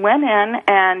we went in,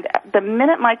 and the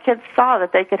minute my kids saw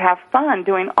that they could have fun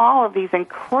doing all of these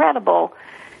incredible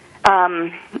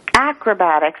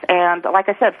acrobatics and, like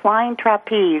I said, flying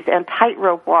trapeze and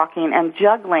tightrope walking and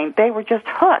juggling, they were just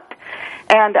hooked.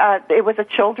 And it was a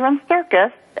children's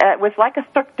circus. It was like a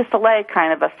Cirque du Soleil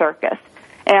kind of a circus.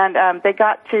 And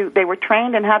they were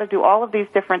trained in how to do all of these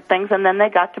different things, and then they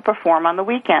got to perform on the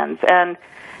weekends. And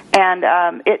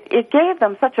it gave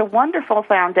them such a wonderful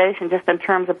foundation just in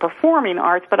terms of performing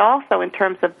arts, but also in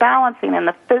terms of balancing and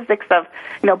the physics of,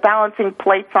 balancing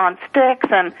plates on sticks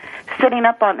and standing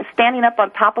up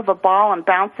on top of a ball and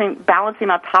balancing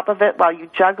on top of it while you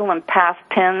juggle and pass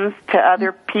pins to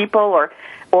other people,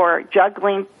 or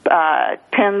juggling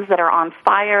pins that are on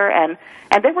fire. And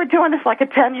they were doing this like a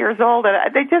 10 years old,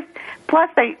 and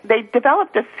they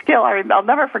developed a skill. I'll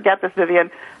never forget this,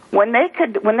 Vivian. When they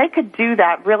could do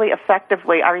that really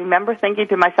effectively, I remember thinking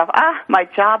to myself, my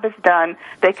job is done.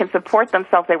 They can support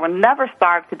themselves. They will never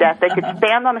starve to death. They could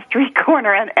stand on a street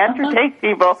corner and entertain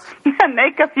people and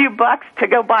make a few bucks to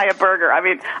go buy a burger.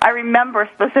 I remember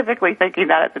specifically thinking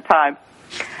that at the time.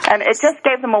 And it just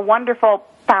gave them a wonderful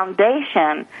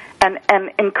foundation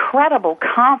and incredible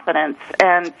confidence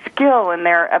and skill in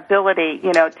their ability,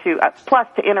 to plus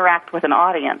to interact with an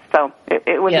audience. So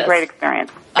it was a great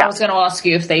experience. I was going to ask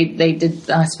you if they did.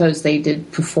 I suppose they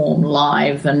did perform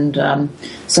live, and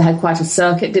so had quite a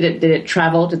circuit. Did it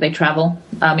travel? Did they travel?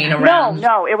 Around?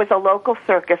 No. It was a local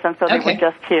circus, and so they were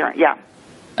just here. Yeah.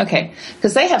 Okay,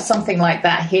 because they have something like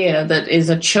that here that is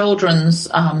a children's,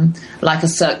 like a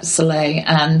Cirque du Soleil,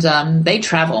 and they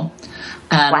travel.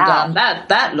 And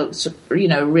that looks,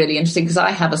 really interesting, because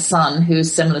I have a son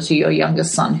who's similar to your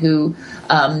youngest son who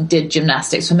did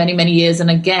gymnastics for many, many years. And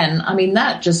again,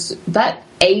 that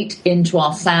ate into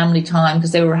our family time,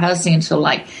 because they were rehearsing until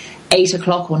like 8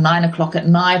 o'clock or 9 o'clock at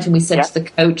night, and we said to the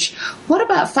coach, what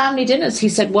about family dinners? He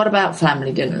said, what about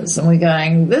family dinners? And we're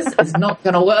going, this is not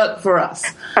going to work for us.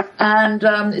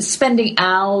 And spending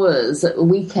hours at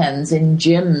weekends in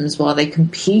gyms while they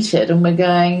competed, and we're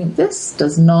going, this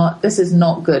is not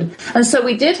good. And so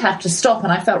we did have to stop,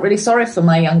 and I felt really sorry for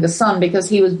my younger son, because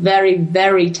he was very,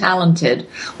 very talented.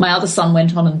 My other son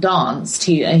went on and danced.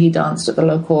 He danced at the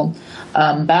local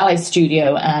ballet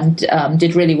studio and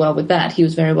did really well with that. He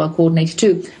was very well coordinated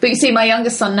too. But you see, my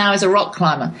youngest son now is a rock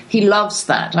climber. He loves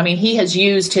that. I mean, he has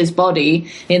used his body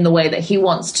in the way that he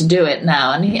wants to do it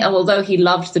now. And although he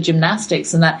loved the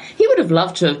gymnastics and that, he would have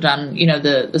loved to have done,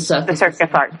 the circus. The circus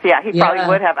arts, yeah, he probably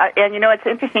would have. And, it's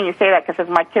interesting you say that because as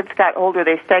my kids got older,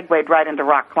 they segued right into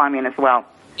rock climbing as well.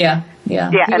 Yeah.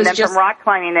 And then from rock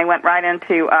climbing, they went right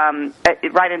into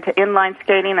inline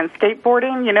skating and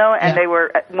skateboarding, and they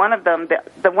were one of them,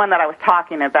 the one that I was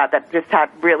talking about that just had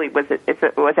really was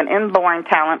an inborn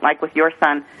talent, like with your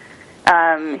son.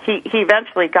 He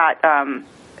eventually got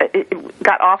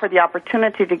offered the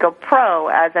opportunity to go pro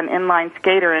as an inline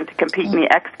skater and to compete in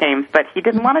the X Games, but he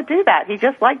didn't want to do that. He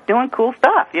just liked doing cool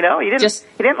stuff, He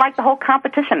didn't like the whole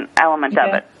competition element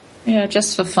of it. Yeah,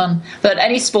 just for fun. But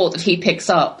any sport that he picks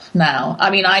up now,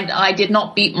 I mean, I did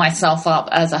not beat myself up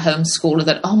as a homeschooler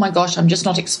that, oh my gosh, I'm just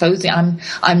not exposing,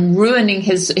 I'm ruining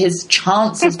his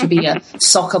chances to be a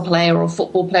soccer player or a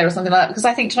football player or something like that, because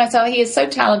I think to myself, he is so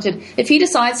talented. If he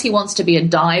decides he wants to be a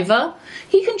diver,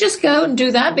 he can just go and do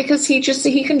that because he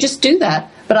can just do that.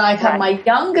 But I have my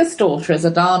youngest daughter as a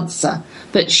dancer,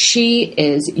 but she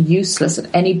is useless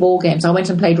at any ball games. I went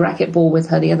and played racquetball with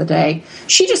her the other day.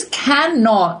 She just can't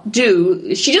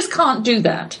do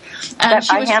that. And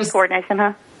she was hand coordination,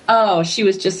 huh? Oh, she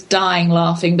was just dying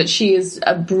laughing, but she is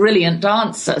a brilliant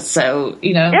dancer. So,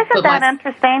 Isn't that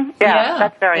interesting? Yeah,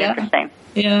 that's very interesting.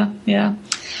 Yeah.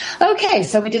 Okay,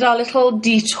 so we did our little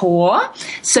detour.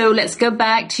 So let's go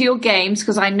back to your games,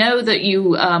 because I know that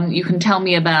you can tell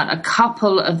me about a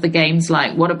couple of the games.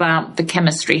 Like, what about the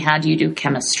chemistry? How do you do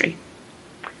chemistry?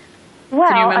 Well,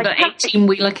 can you remember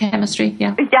 18-wheeler chemistry?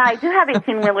 Yeah, I do have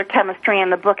 18-wheeler chemistry in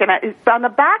the book. And on the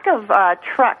back of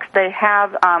trucks, they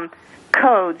have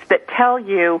codes that tell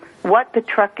you what the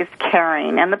truck is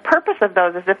carrying. And the purpose of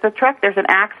those is if there's an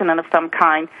accident of some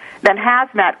kind, then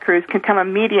hazmat crews can come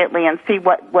immediately and see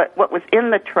what was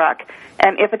in the truck.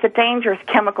 And if it's a dangerous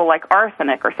chemical like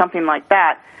arsenic or something like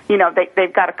that,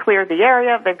 they've got to clear the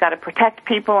area, they've got to protect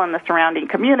people in the surrounding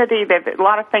community, a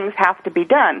lot of things have to be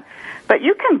done. But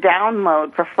you can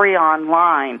download for free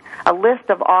online a list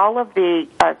of all of the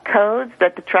codes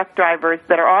that the truck drivers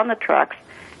that are on the trucks,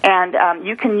 and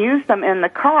you can use them in the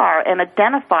car and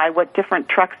identify what different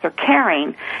trucks are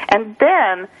carrying. And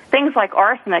then things like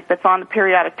arsenic that's on the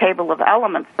periodic table of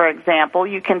elements, for example,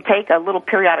 you can take a little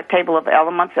periodic table of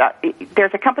elements.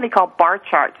 There's a company called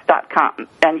barcharts.com,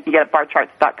 and you can get it at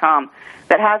barcharts.com,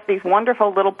 that has these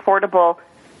wonderful little portable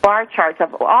bar charts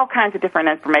of all kinds of different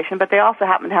information, but they also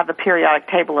happen to have the periodic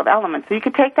table of elements. So you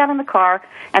could take that in the car,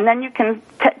 and then you can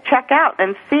check out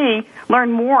and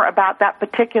learn more about that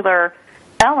particular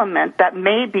element that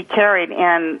may be carried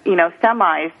in,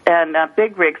 semis and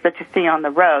big rigs that you see on the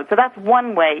road. So that's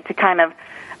one way to kind of,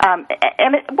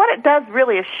 what it does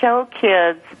really is show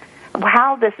kids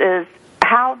how this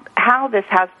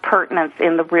has pertinence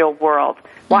in the real world.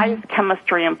 Why is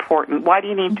chemistry important? Why do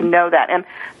you need to know that? And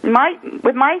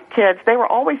with my kids, they were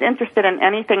always interested in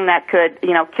anything that could,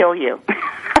 kill you.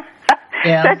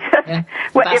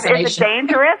 Is it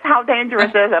dangerous? How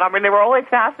dangerous is it? I mean, they were always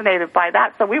fascinated by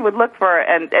that. So we would look for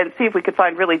and see if we could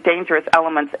find really dangerous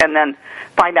elements and then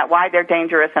find out why they're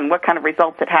dangerous and what kind of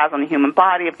results it has on the human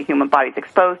body, if the human body's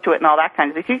exposed to it and all that kind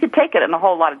of stuff. So you could take it in a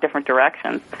whole lot of different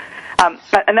directions.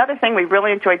 But another thing we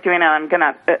really enjoyed doing, and I'm going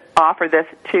to offer this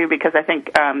too because I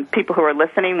think people who are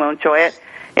listening will enjoy it,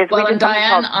 is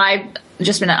Diane,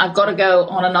 I've got to go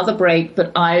on another break,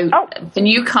 but can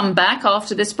you come back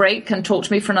after this break and talk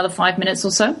to me for another 5 minutes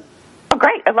or so? Oh,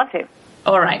 great. I'd love to.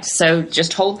 All right. So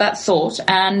just hold that thought.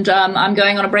 And I'm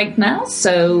going on a break now.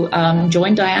 So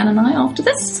join Diane and I after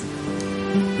this.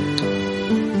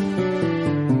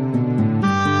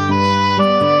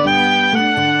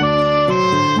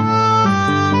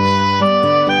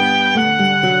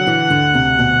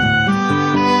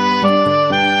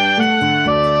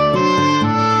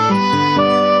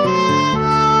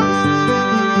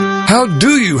 How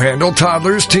do you handle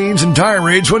toddlers, teens, and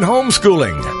tirades when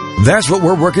homeschooling? That's what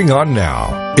we're working on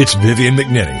now. It's Vivian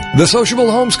McNinney, the sociable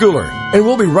homeschooler, and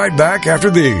we'll be right back after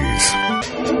these.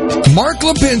 Mark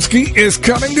Lipinski is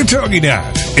coming to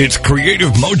TogiNet. It's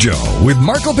Creative Mojo with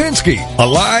Mark Lipinski, a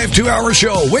live 2-hour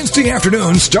show Wednesday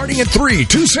afternoon starting at 3,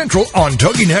 2 Central on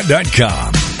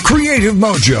TogiNet.com. Creative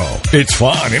Mojo. It's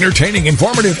fun, entertaining,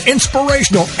 informative,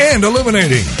 inspirational, and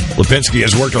illuminating. Lipinski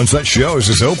has worked on such shows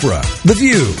as Oprah, The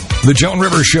View, The Joan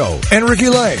Rivers Show, and Ricky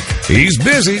Lake. He's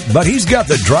busy, but he's got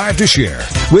the drive to share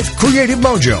with Creative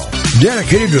Mojo,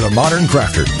 dedicated to the modern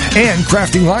crafter and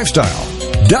crafting lifestyle.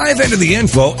 Dive into the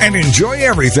info and enjoy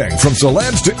everything from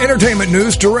celebs to entertainment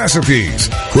news to recipes,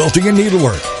 quilting and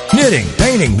needlework, knitting,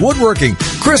 painting, woodworking,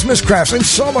 Christmas crafts, and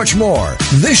so much more.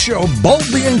 This show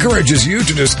boldly encourages you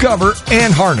to discover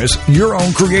and harness your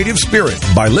own creative spirit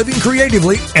by living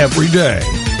creatively every day.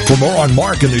 For more on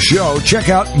Mark and the show, check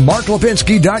out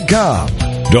marklipinski.com.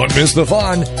 Don't miss the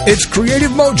fun. It's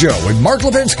Creative Mojo with Mark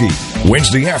Lipinski.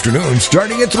 Wednesday afternoon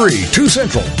starting at 3, 2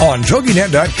 Central on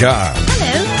TogiNet.com.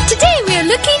 Hello. Today we are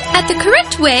looking at the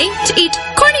correct way to eat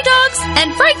corny dogs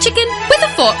and fried chicken with a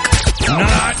fork.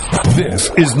 This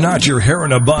is not your hair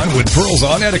in a bun with pearls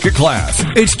on etiquette class.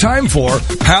 It's time for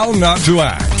How Not to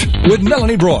Act with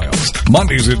Melanie Broyles.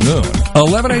 Mondays at noon,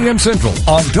 11 a.m. Central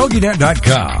on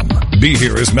TogiNet.com. Be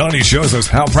here as Melanie shows us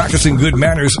how practicing good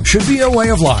manners should be a way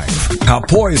of life, how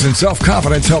poise and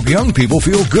self-confidence help young people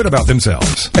feel good about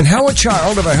themselves, and how a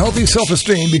child of a healthy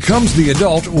self-esteem becomes the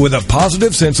adult with a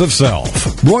positive sense of self.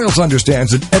 Broyles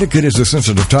understands that etiquette is a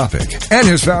sensitive topic and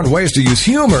has found ways to use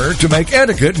humor to make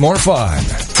etiquette more fun.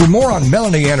 For more on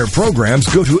Melanie and her programs,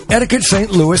 go to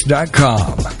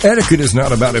etiquettestlouis.com. Etiquette is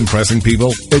not about impressing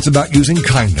people. It's about using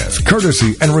kindness,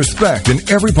 courtesy, and respect in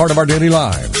every part of our daily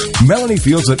lives. Melanie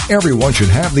feels that everyone should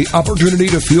have the opportunity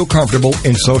to feel comfortable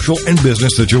in social and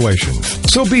business situations.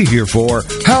 So be here for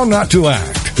How Not to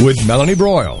Act with Melanie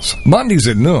Broyles. Mondays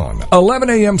at noon, 11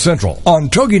 a.m. Central on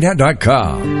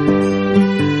TogiNet.com.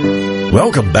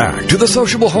 Welcome back to The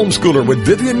Sociable Homeschooler with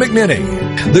Vivian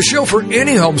McNinney, the show for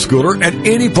any homeschooler at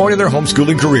any point in their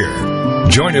homeschooling career.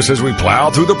 Join us as we plow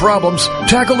through the problems,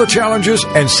 tackle the challenges,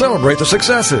 and celebrate the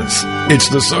successes. It's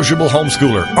The Sociable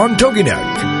Homeschooler on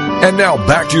TogiNet. And now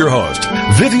back to your host,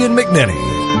 Vivian McNinney.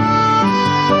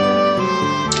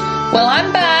 Well,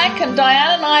 I'm back, and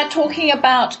Diane and I are talking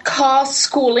about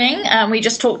Carschooling, and we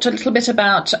just talked a little bit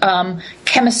about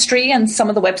chemistry and some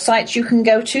of the websites you can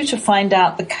go to find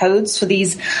out the codes for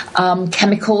these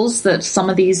chemicals that some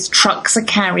of these trucks are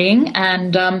carrying.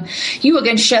 And you were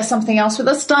going to share something else with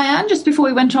us, Diane, just before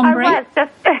we went on break? I was,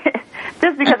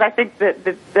 just because I think that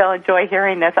they'll enjoy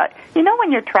hearing this. You know,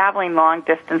 when you're traveling long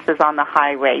distances on the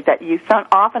highway, that you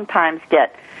oftentimes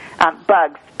get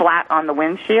bugs splat on the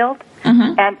windshield.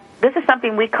 Mm-hmm. And this is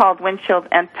something we called windshield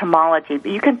entomology.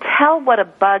 But you can tell what a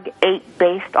bug ate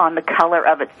based on the color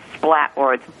of its splat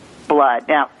or its blood.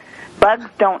 Now, bugs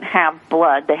don't have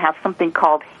blood. They have something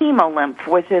called hemolymph,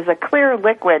 which is a clear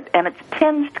liquid, and it's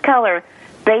tinged color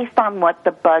based on what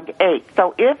the bug ate.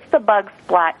 So if the bug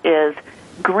splat is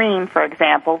green, for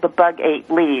example, the bug ate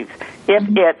leaves. If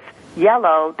it's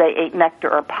yellow, they ate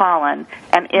nectar or pollen.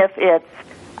 And if it's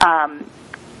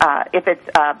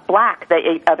black, they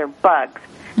ate other bugs.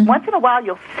 Mm-hmm. Once in a while,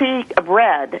 you'll see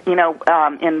red,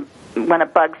 when a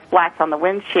bug splats on the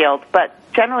windshield. But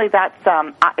generally, that's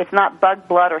it's not bug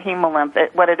blood or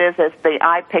hemolymph. What it is the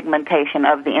eye pigmentation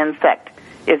of the insect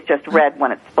is just red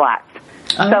when it splats.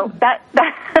 So that's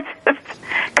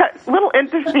a little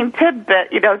interesting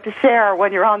tidbit, to share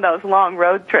when you're on those long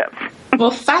road trips.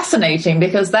 Well, fascinating,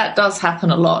 because that does happen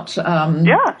a lot.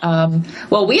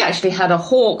 Well, we actually had a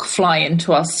hawk fly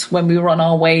into us when we were on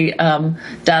our way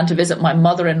down to visit my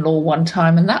mother-in-law one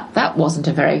time, and that wasn't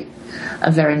a very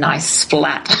nice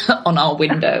splat on our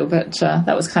window, but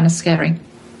that was kind of scary.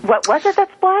 What was it that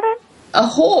splatted? A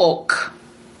hawk.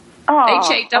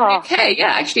 H-A-W-K.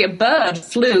 Yeah, actually a bird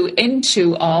flew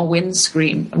into our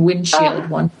windshield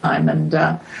one time, and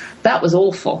that was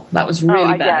awful. That was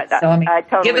really bad. So, I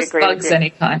totally give us agree bugs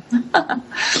anytime.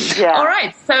 Yeah. All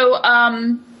right, so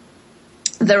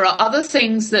there are other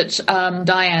things that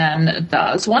Diane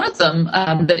does. One of them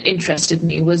that interested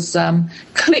me was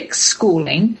click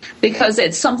schooling, because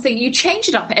it's something, you change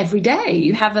it up every day.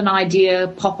 You have an idea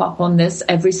pop up on this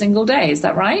every single day. Is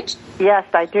that right? Yes,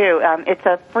 I do. It's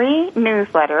a free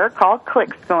newsletter called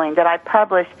Click Schooling that I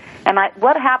publish. And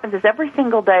what happens is every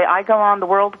single day I go on the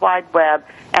World Wide Web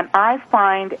and I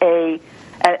find a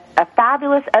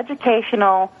fabulous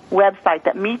educational website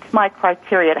that meets my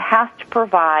criteria. It has to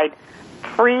provide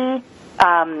free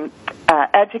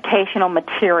educational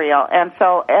material. And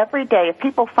so every day, if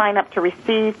people sign up to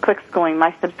receive Click Schooling,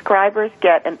 my subscribers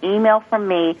get an email from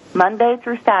me Monday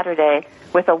through Saturday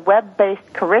with a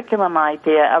web-based curriculum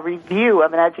idea, a review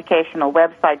of an educational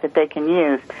website that they can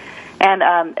use. And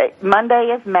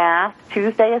Monday is math,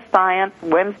 Tuesday is science,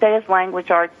 Wednesday is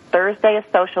language arts, Thursday is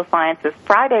social sciences,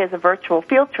 Friday is a virtual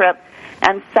field trip,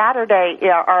 and Saturday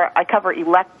I cover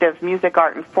electives, music,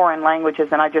 art, and foreign languages,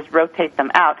 and I just rotate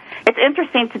them out. It's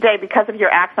interesting today, because of your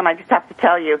accent, I just have to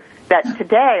tell you that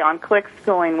today on Click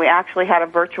Schooling we actually had a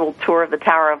virtual tour of the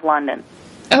Tower of London.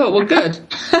 Oh, well, good.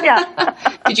 Yeah.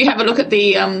 Did you have a look at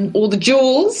the all the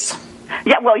jewels?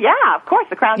 Yeah, well, yeah, of course,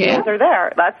 the crown jewels are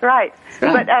there. That's right.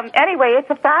 But anyway, it's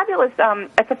a fabulous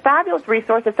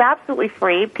resource. It's absolutely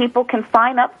free. People can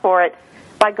sign up for it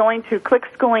by going to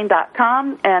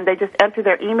clickschooling.com, and they just enter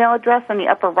their email address in the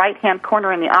upper right-hand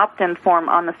corner in the opt-in form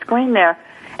on the screen there,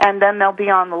 and then they'll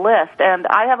be on the list. And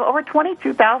I have over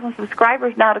 22,000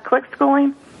 subscribers now to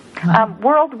ClickSchooling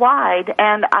worldwide,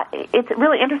 and it's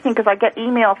really interesting because I get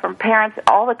email from parents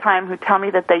all the time who tell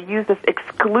me that they use this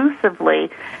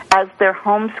exclusively as their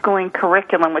homeschooling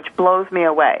curriculum, which blows me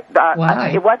away.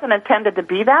 It wasn't intended to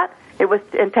be that. It was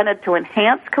intended to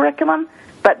enhance curriculum,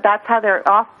 but that's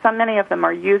how so many of them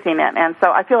are using it. And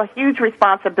so I feel a huge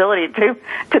responsibility to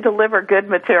deliver good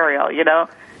material, you know.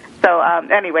 So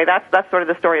anyway, that's sort of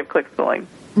the story of ClickSchooling.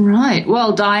 Right.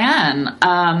 Well, Diane,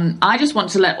 I just want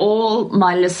to let all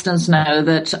my listeners know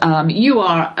that you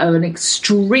are an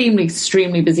extremely,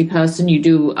 extremely busy person. You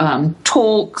do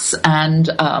talks and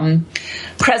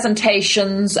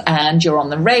presentations, and you're on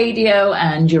the radio,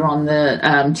 and you're on the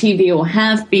TV, or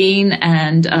have been,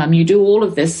 and you do all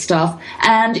of this stuff.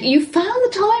 And you found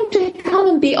the time to come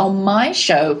and be on my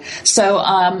show. So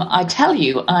I tell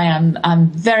you, I'm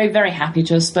very, very happy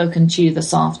to have spoken to you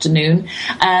this afternoon,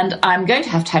 and I'm going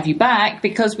to have you back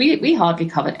because we hardly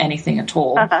covered anything at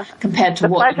all compared to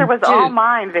what you do. The pleasure was all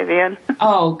mine, Vivian.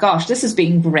 Oh gosh, this has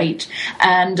been great.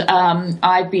 And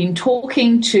I've been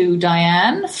talking to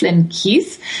Diane Flynn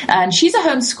Keith, and she's a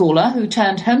homeschooler who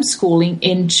turned homeschooling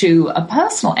into a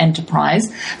personal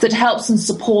enterprise that helps and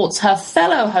supports her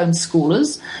fellow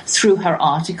homeschoolers through her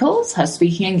articles, her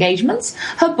speaking engagements,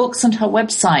 her books, and her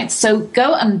website. So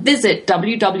go and visit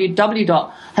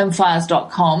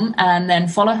www.homefires.com and then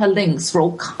follow her links for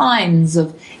all kinds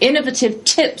of innovative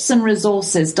tips and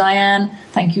resources. Diane,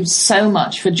 thank you so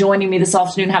much for joining me this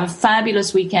afternoon. Have a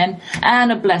fabulous weekend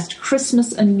and a blessed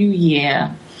Christmas and New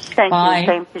Year. Thank you.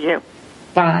 Same to you.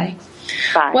 Bye.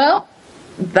 Bye. Well,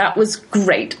 that was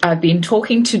great. I've been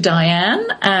talking to Diane,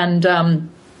 and hang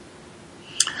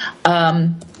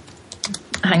on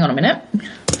a minute.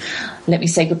 Let me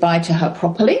say goodbye to her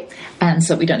properly, and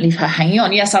so we don't leave her hanging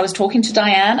on. Yes, I was talking to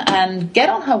Diane, and get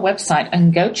on her website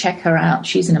and go check her out.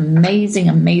 She's an amazing,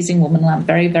 amazing woman, and I'm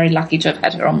very, very lucky to have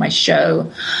had her on my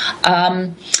show.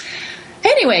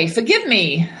 Anyway, forgive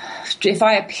me if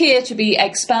I appear to be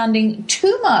expanding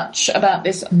too much about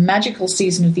this magical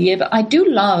season of the year, but I do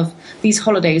love these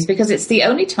holidays because it's the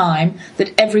only time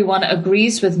that everyone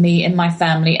agrees with me in my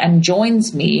family and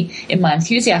joins me in my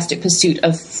enthusiastic pursuit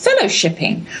of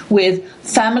fellowshipping with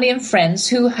family and friends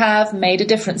who have made a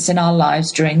difference in our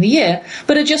lives during the year,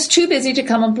 but are just too busy to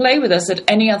come and play with us at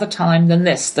any other time than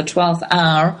this, the 12th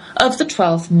hour of the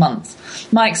 12th month.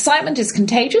 My excitement is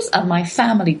contagious, and my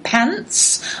family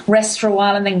pants, rests for a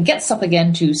while, and then gets up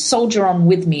again to soldier on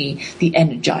with me, the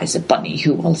Energizer Bunny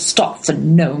who will stop for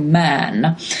no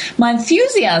man. My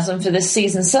enthusiasm for this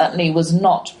season certainly was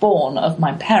not born of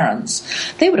my parents.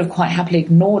 They would have quite happily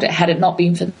ignored it had it not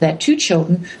been for their two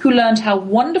children, who learned how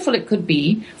wonderful it could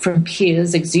be from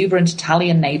Piers' exuberant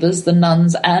Italian neighbours, the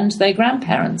nuns, and their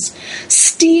grandparents.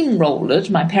 Steamrollered,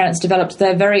 my parents developed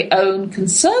their very own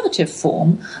conservative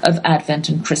form of Advent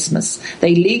and Christmas.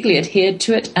 They legally adhered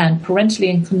to it and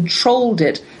parentally controlled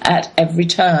it at every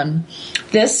turn.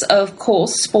 This, of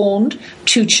course, spawned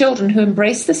two children who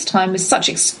embraced this time with such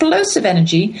explosive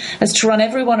energy as to run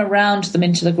everyone around them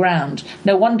into the ground.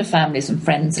 No wonder families and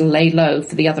friends lay low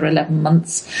for the other 11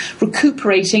 months,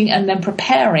 recuperating and then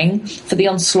preparing for the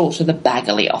onslaught of the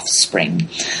beggarly offspring.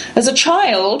 As a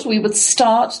child, we would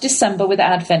start December with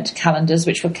Advent calendars,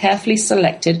 which were carefully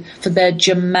selected for their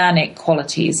Germanic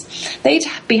qualities. They'd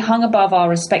be hung above our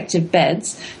respective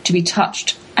beds to be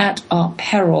touched at our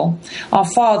peril. Our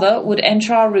father would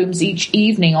enter our rooms each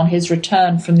evening on his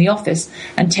return from the office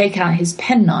and take out his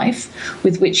penknife,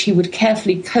 with which he would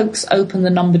carefully coax open the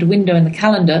numbered window in the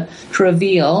calendar to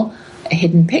reveal a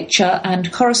hidden picture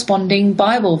and corresponding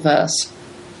Bible verse.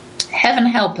 Heaven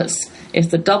help us if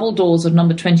the double doors of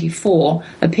number 24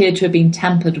 appeared to have been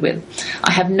tampered with.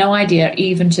 I have no idea,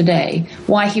 even today,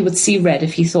 why he would see red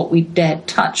if he thought we dared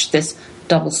touch this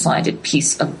double-sided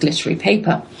piece of glittery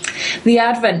paper. The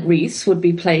Advent wreaths would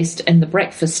be placed in the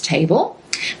breakfast table.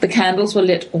 The candles were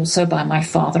lit also by my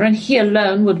father, and he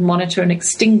alone would monitor and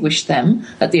extinguish them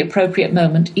at the appropriate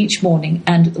moment each morning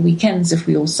and at the weekends if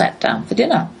we all sat down for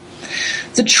dinner.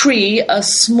 The tree, a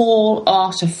small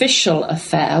artificial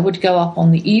affair, would go up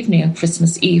on the evening of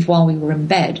Christmas Eve while we were in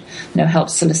bed. No help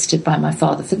solicited by my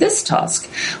father for this task.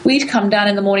 We'd come down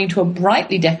in the morning to a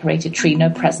brightly decorated tree, no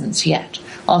presents yet.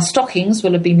 Our stockings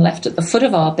will have been left at the foot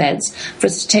of our beds for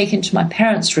us to take into my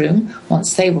parents' room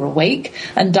once they were awake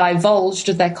and divulged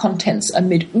of their contents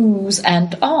amid oohs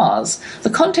and ahs. The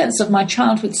contents of my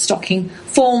childhood stocking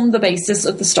form the basis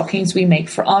of the stockings we make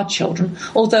for our children,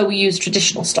 although we use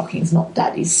traditional stockings, not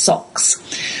Daddy's socks.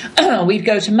 We'd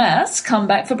go to Mass, come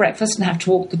back for breakfast and have to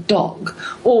walk the dog.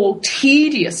 All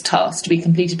tedious tasks to be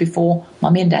completed before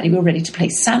Mummy and Daddy were ready to play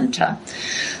Santa.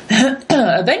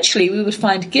 Eventually we would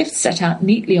find gifts set out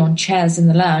neatly on chairs in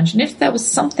the lounge, and if there was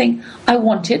something I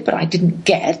wanted but I didn't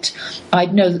get,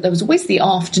 I'd know that there was always the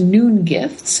afternoon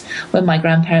gifts when my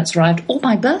grandparents arrived, or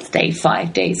my birthday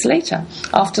 5 days later.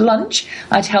 After lunch,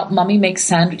 I'd help Mummy make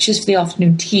sandwiches for the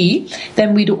afternoon tea.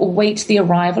 Then we'd await the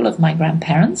arrival of my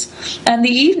grandparents, and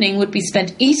the evening would be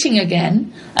spent eating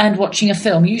again and watching a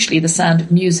film, usually The Sound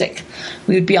of Music.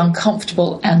 We would be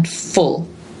uncomfortable and full.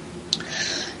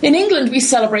 In England, we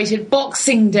celebrated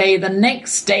Boxing Day the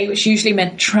next day, which usually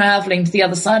meant travelling to the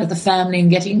other side of the family and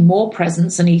getting more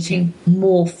presents and eating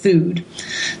more food.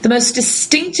 The most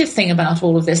distinctive thing about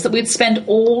all of this, that we'd spend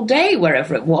all day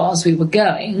wherever it was we were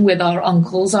going with our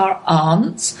uncles, our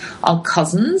aunts, our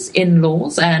cousins,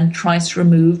 in-laws, and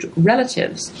twice-removed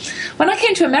relatives. When I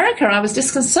came to America, I was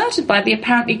disconcerted by the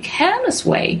apparently careless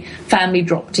way family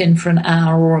dropped in for an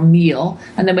hour or a meal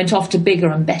and then went off to bigger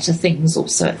and better things, or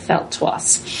so it felt to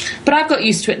us. But I've got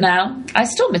used to it now. I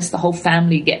still miss the whole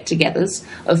family get-togethers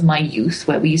of my youth,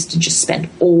 where we used to just spend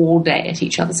all day at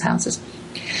each other's houses.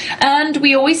 And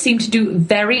we always seem to do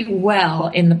very well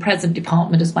in the present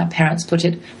department, as my parents put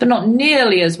it, but not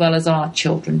nearly as well as our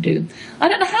children do. I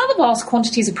don't know how the vast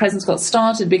quantities of presents got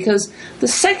started, because the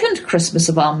second Christmas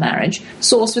of our marriage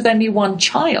saw us with only one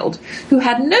child, who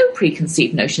had no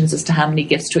preconceived notions as to how many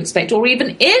gifts to expect, or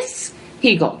even if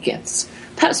he got gifts.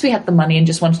 Perhaps we had the money and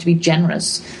just wanted to be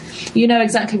generous. You know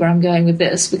exactly where I'm going with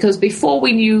this, because before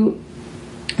we knew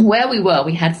where we were,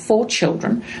 we had 4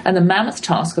 children, and the mammoth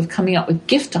task of coming up with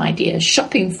gift ideas,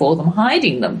 shopping for them,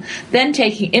 hiding them, then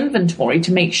taking inventory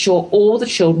to make sure all the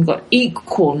children got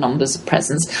equal numbers of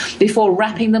presents before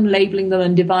wrapping them, labelling them,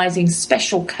 and devising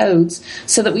special codes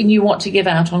so that we knew what to give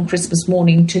out on Christmas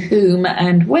morning to whom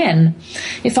and when.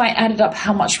 If I added up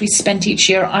how much we spent each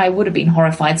year, I would have been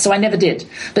horrified, so I never did.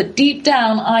 But deep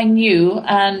down, I knew,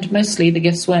 and mostly the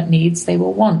gifts weren't needs, they were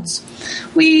wants.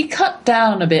 We cut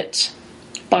down a bit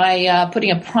by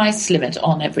putting a price limit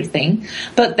on everything,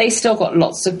 but they still got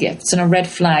lots of gifts, and a red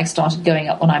flag started going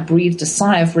up when I breathed a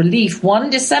sigh of relief one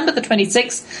December the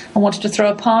 26th and wanted to throw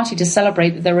a party to celebrate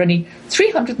that there were only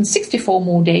 364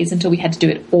 more days until we had to do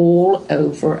it all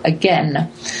over again.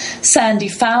 Sandy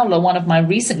Fowler, one of my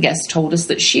recent guests, told us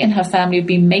that she and her family have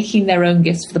been making their own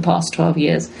gifts for the past 12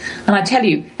 years. And I tell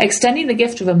you, extending the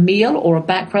gift of a meal or a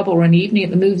back rub or an evening at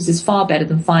the movies is far better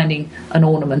than finding an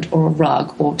ornament or a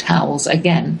rug or towels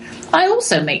again. I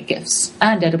also make gifts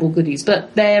and edible goodies,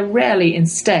 but they're rarely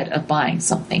instead of buying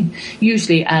something,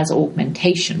 usually as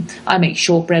augmentation. I make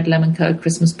shortbread, lemon curd,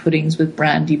 Christmas puddings with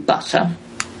brandy butter.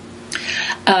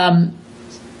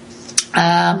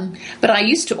 But I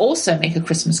used to also make a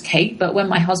Christmas cake, but when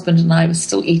my husband and I were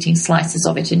still eating slices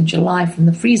of it in July from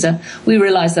the freezer, we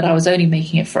realized that I was only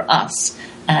making it for us,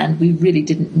 and we really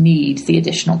didn't need the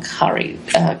additional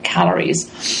calories.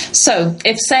 So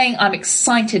if saying I'm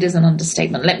excited is an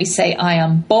understatement, let me say I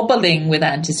am bobbling with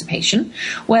anticipation.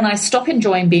 When I stop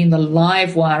enjoying being the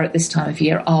live wire at this time of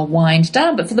year, I'll wind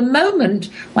down. But for the moment,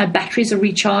 my batteries are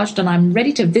recharged and I'm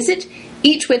ready to visit,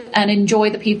 eat with and enjoy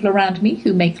the people around me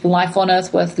who make life on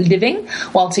earth worth living,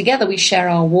 while together we share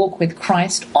our walk with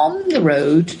Christ on the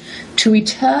road to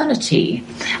eternity.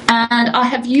 And I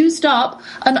have used up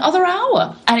another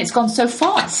hour, and it's gone so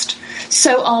fast.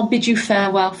 So I'll bid you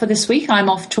farewell for this week. I'm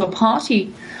off to a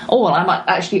party. Oh, well, I'm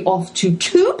actually off to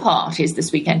 2 parties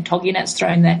this weekend. TogiNet's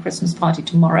throwing their Christmas party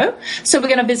tomorrow. So we're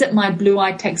going to visit my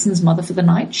blue-eyed Texan's mother for the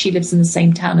night. She lives in the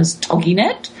same town as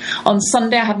TogiNet. On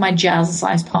Sunday, I have my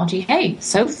jazzercise party. Hey,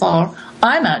 so far,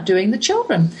 I'm outdoing the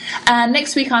children. And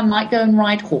next week, I might go and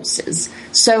ride horses.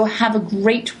 So have a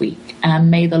great week, and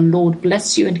may the Lord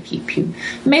bless you and keep you.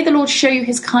 May the Lord show you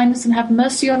his kindness and have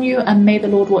mercy on you, and may the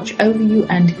Lord watch over you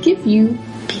and give you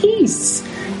peace.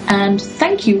 And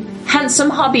thank you, handsome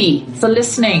hubby, for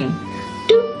listening.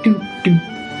 Do, do, do,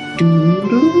 do, do,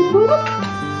 do.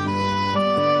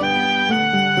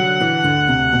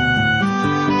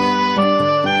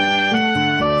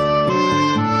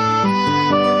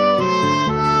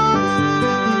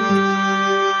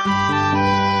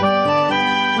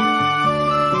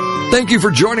 Thank you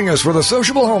for joining us for The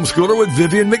Sociable Homeschooler with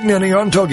Vivian McNinney on Togi.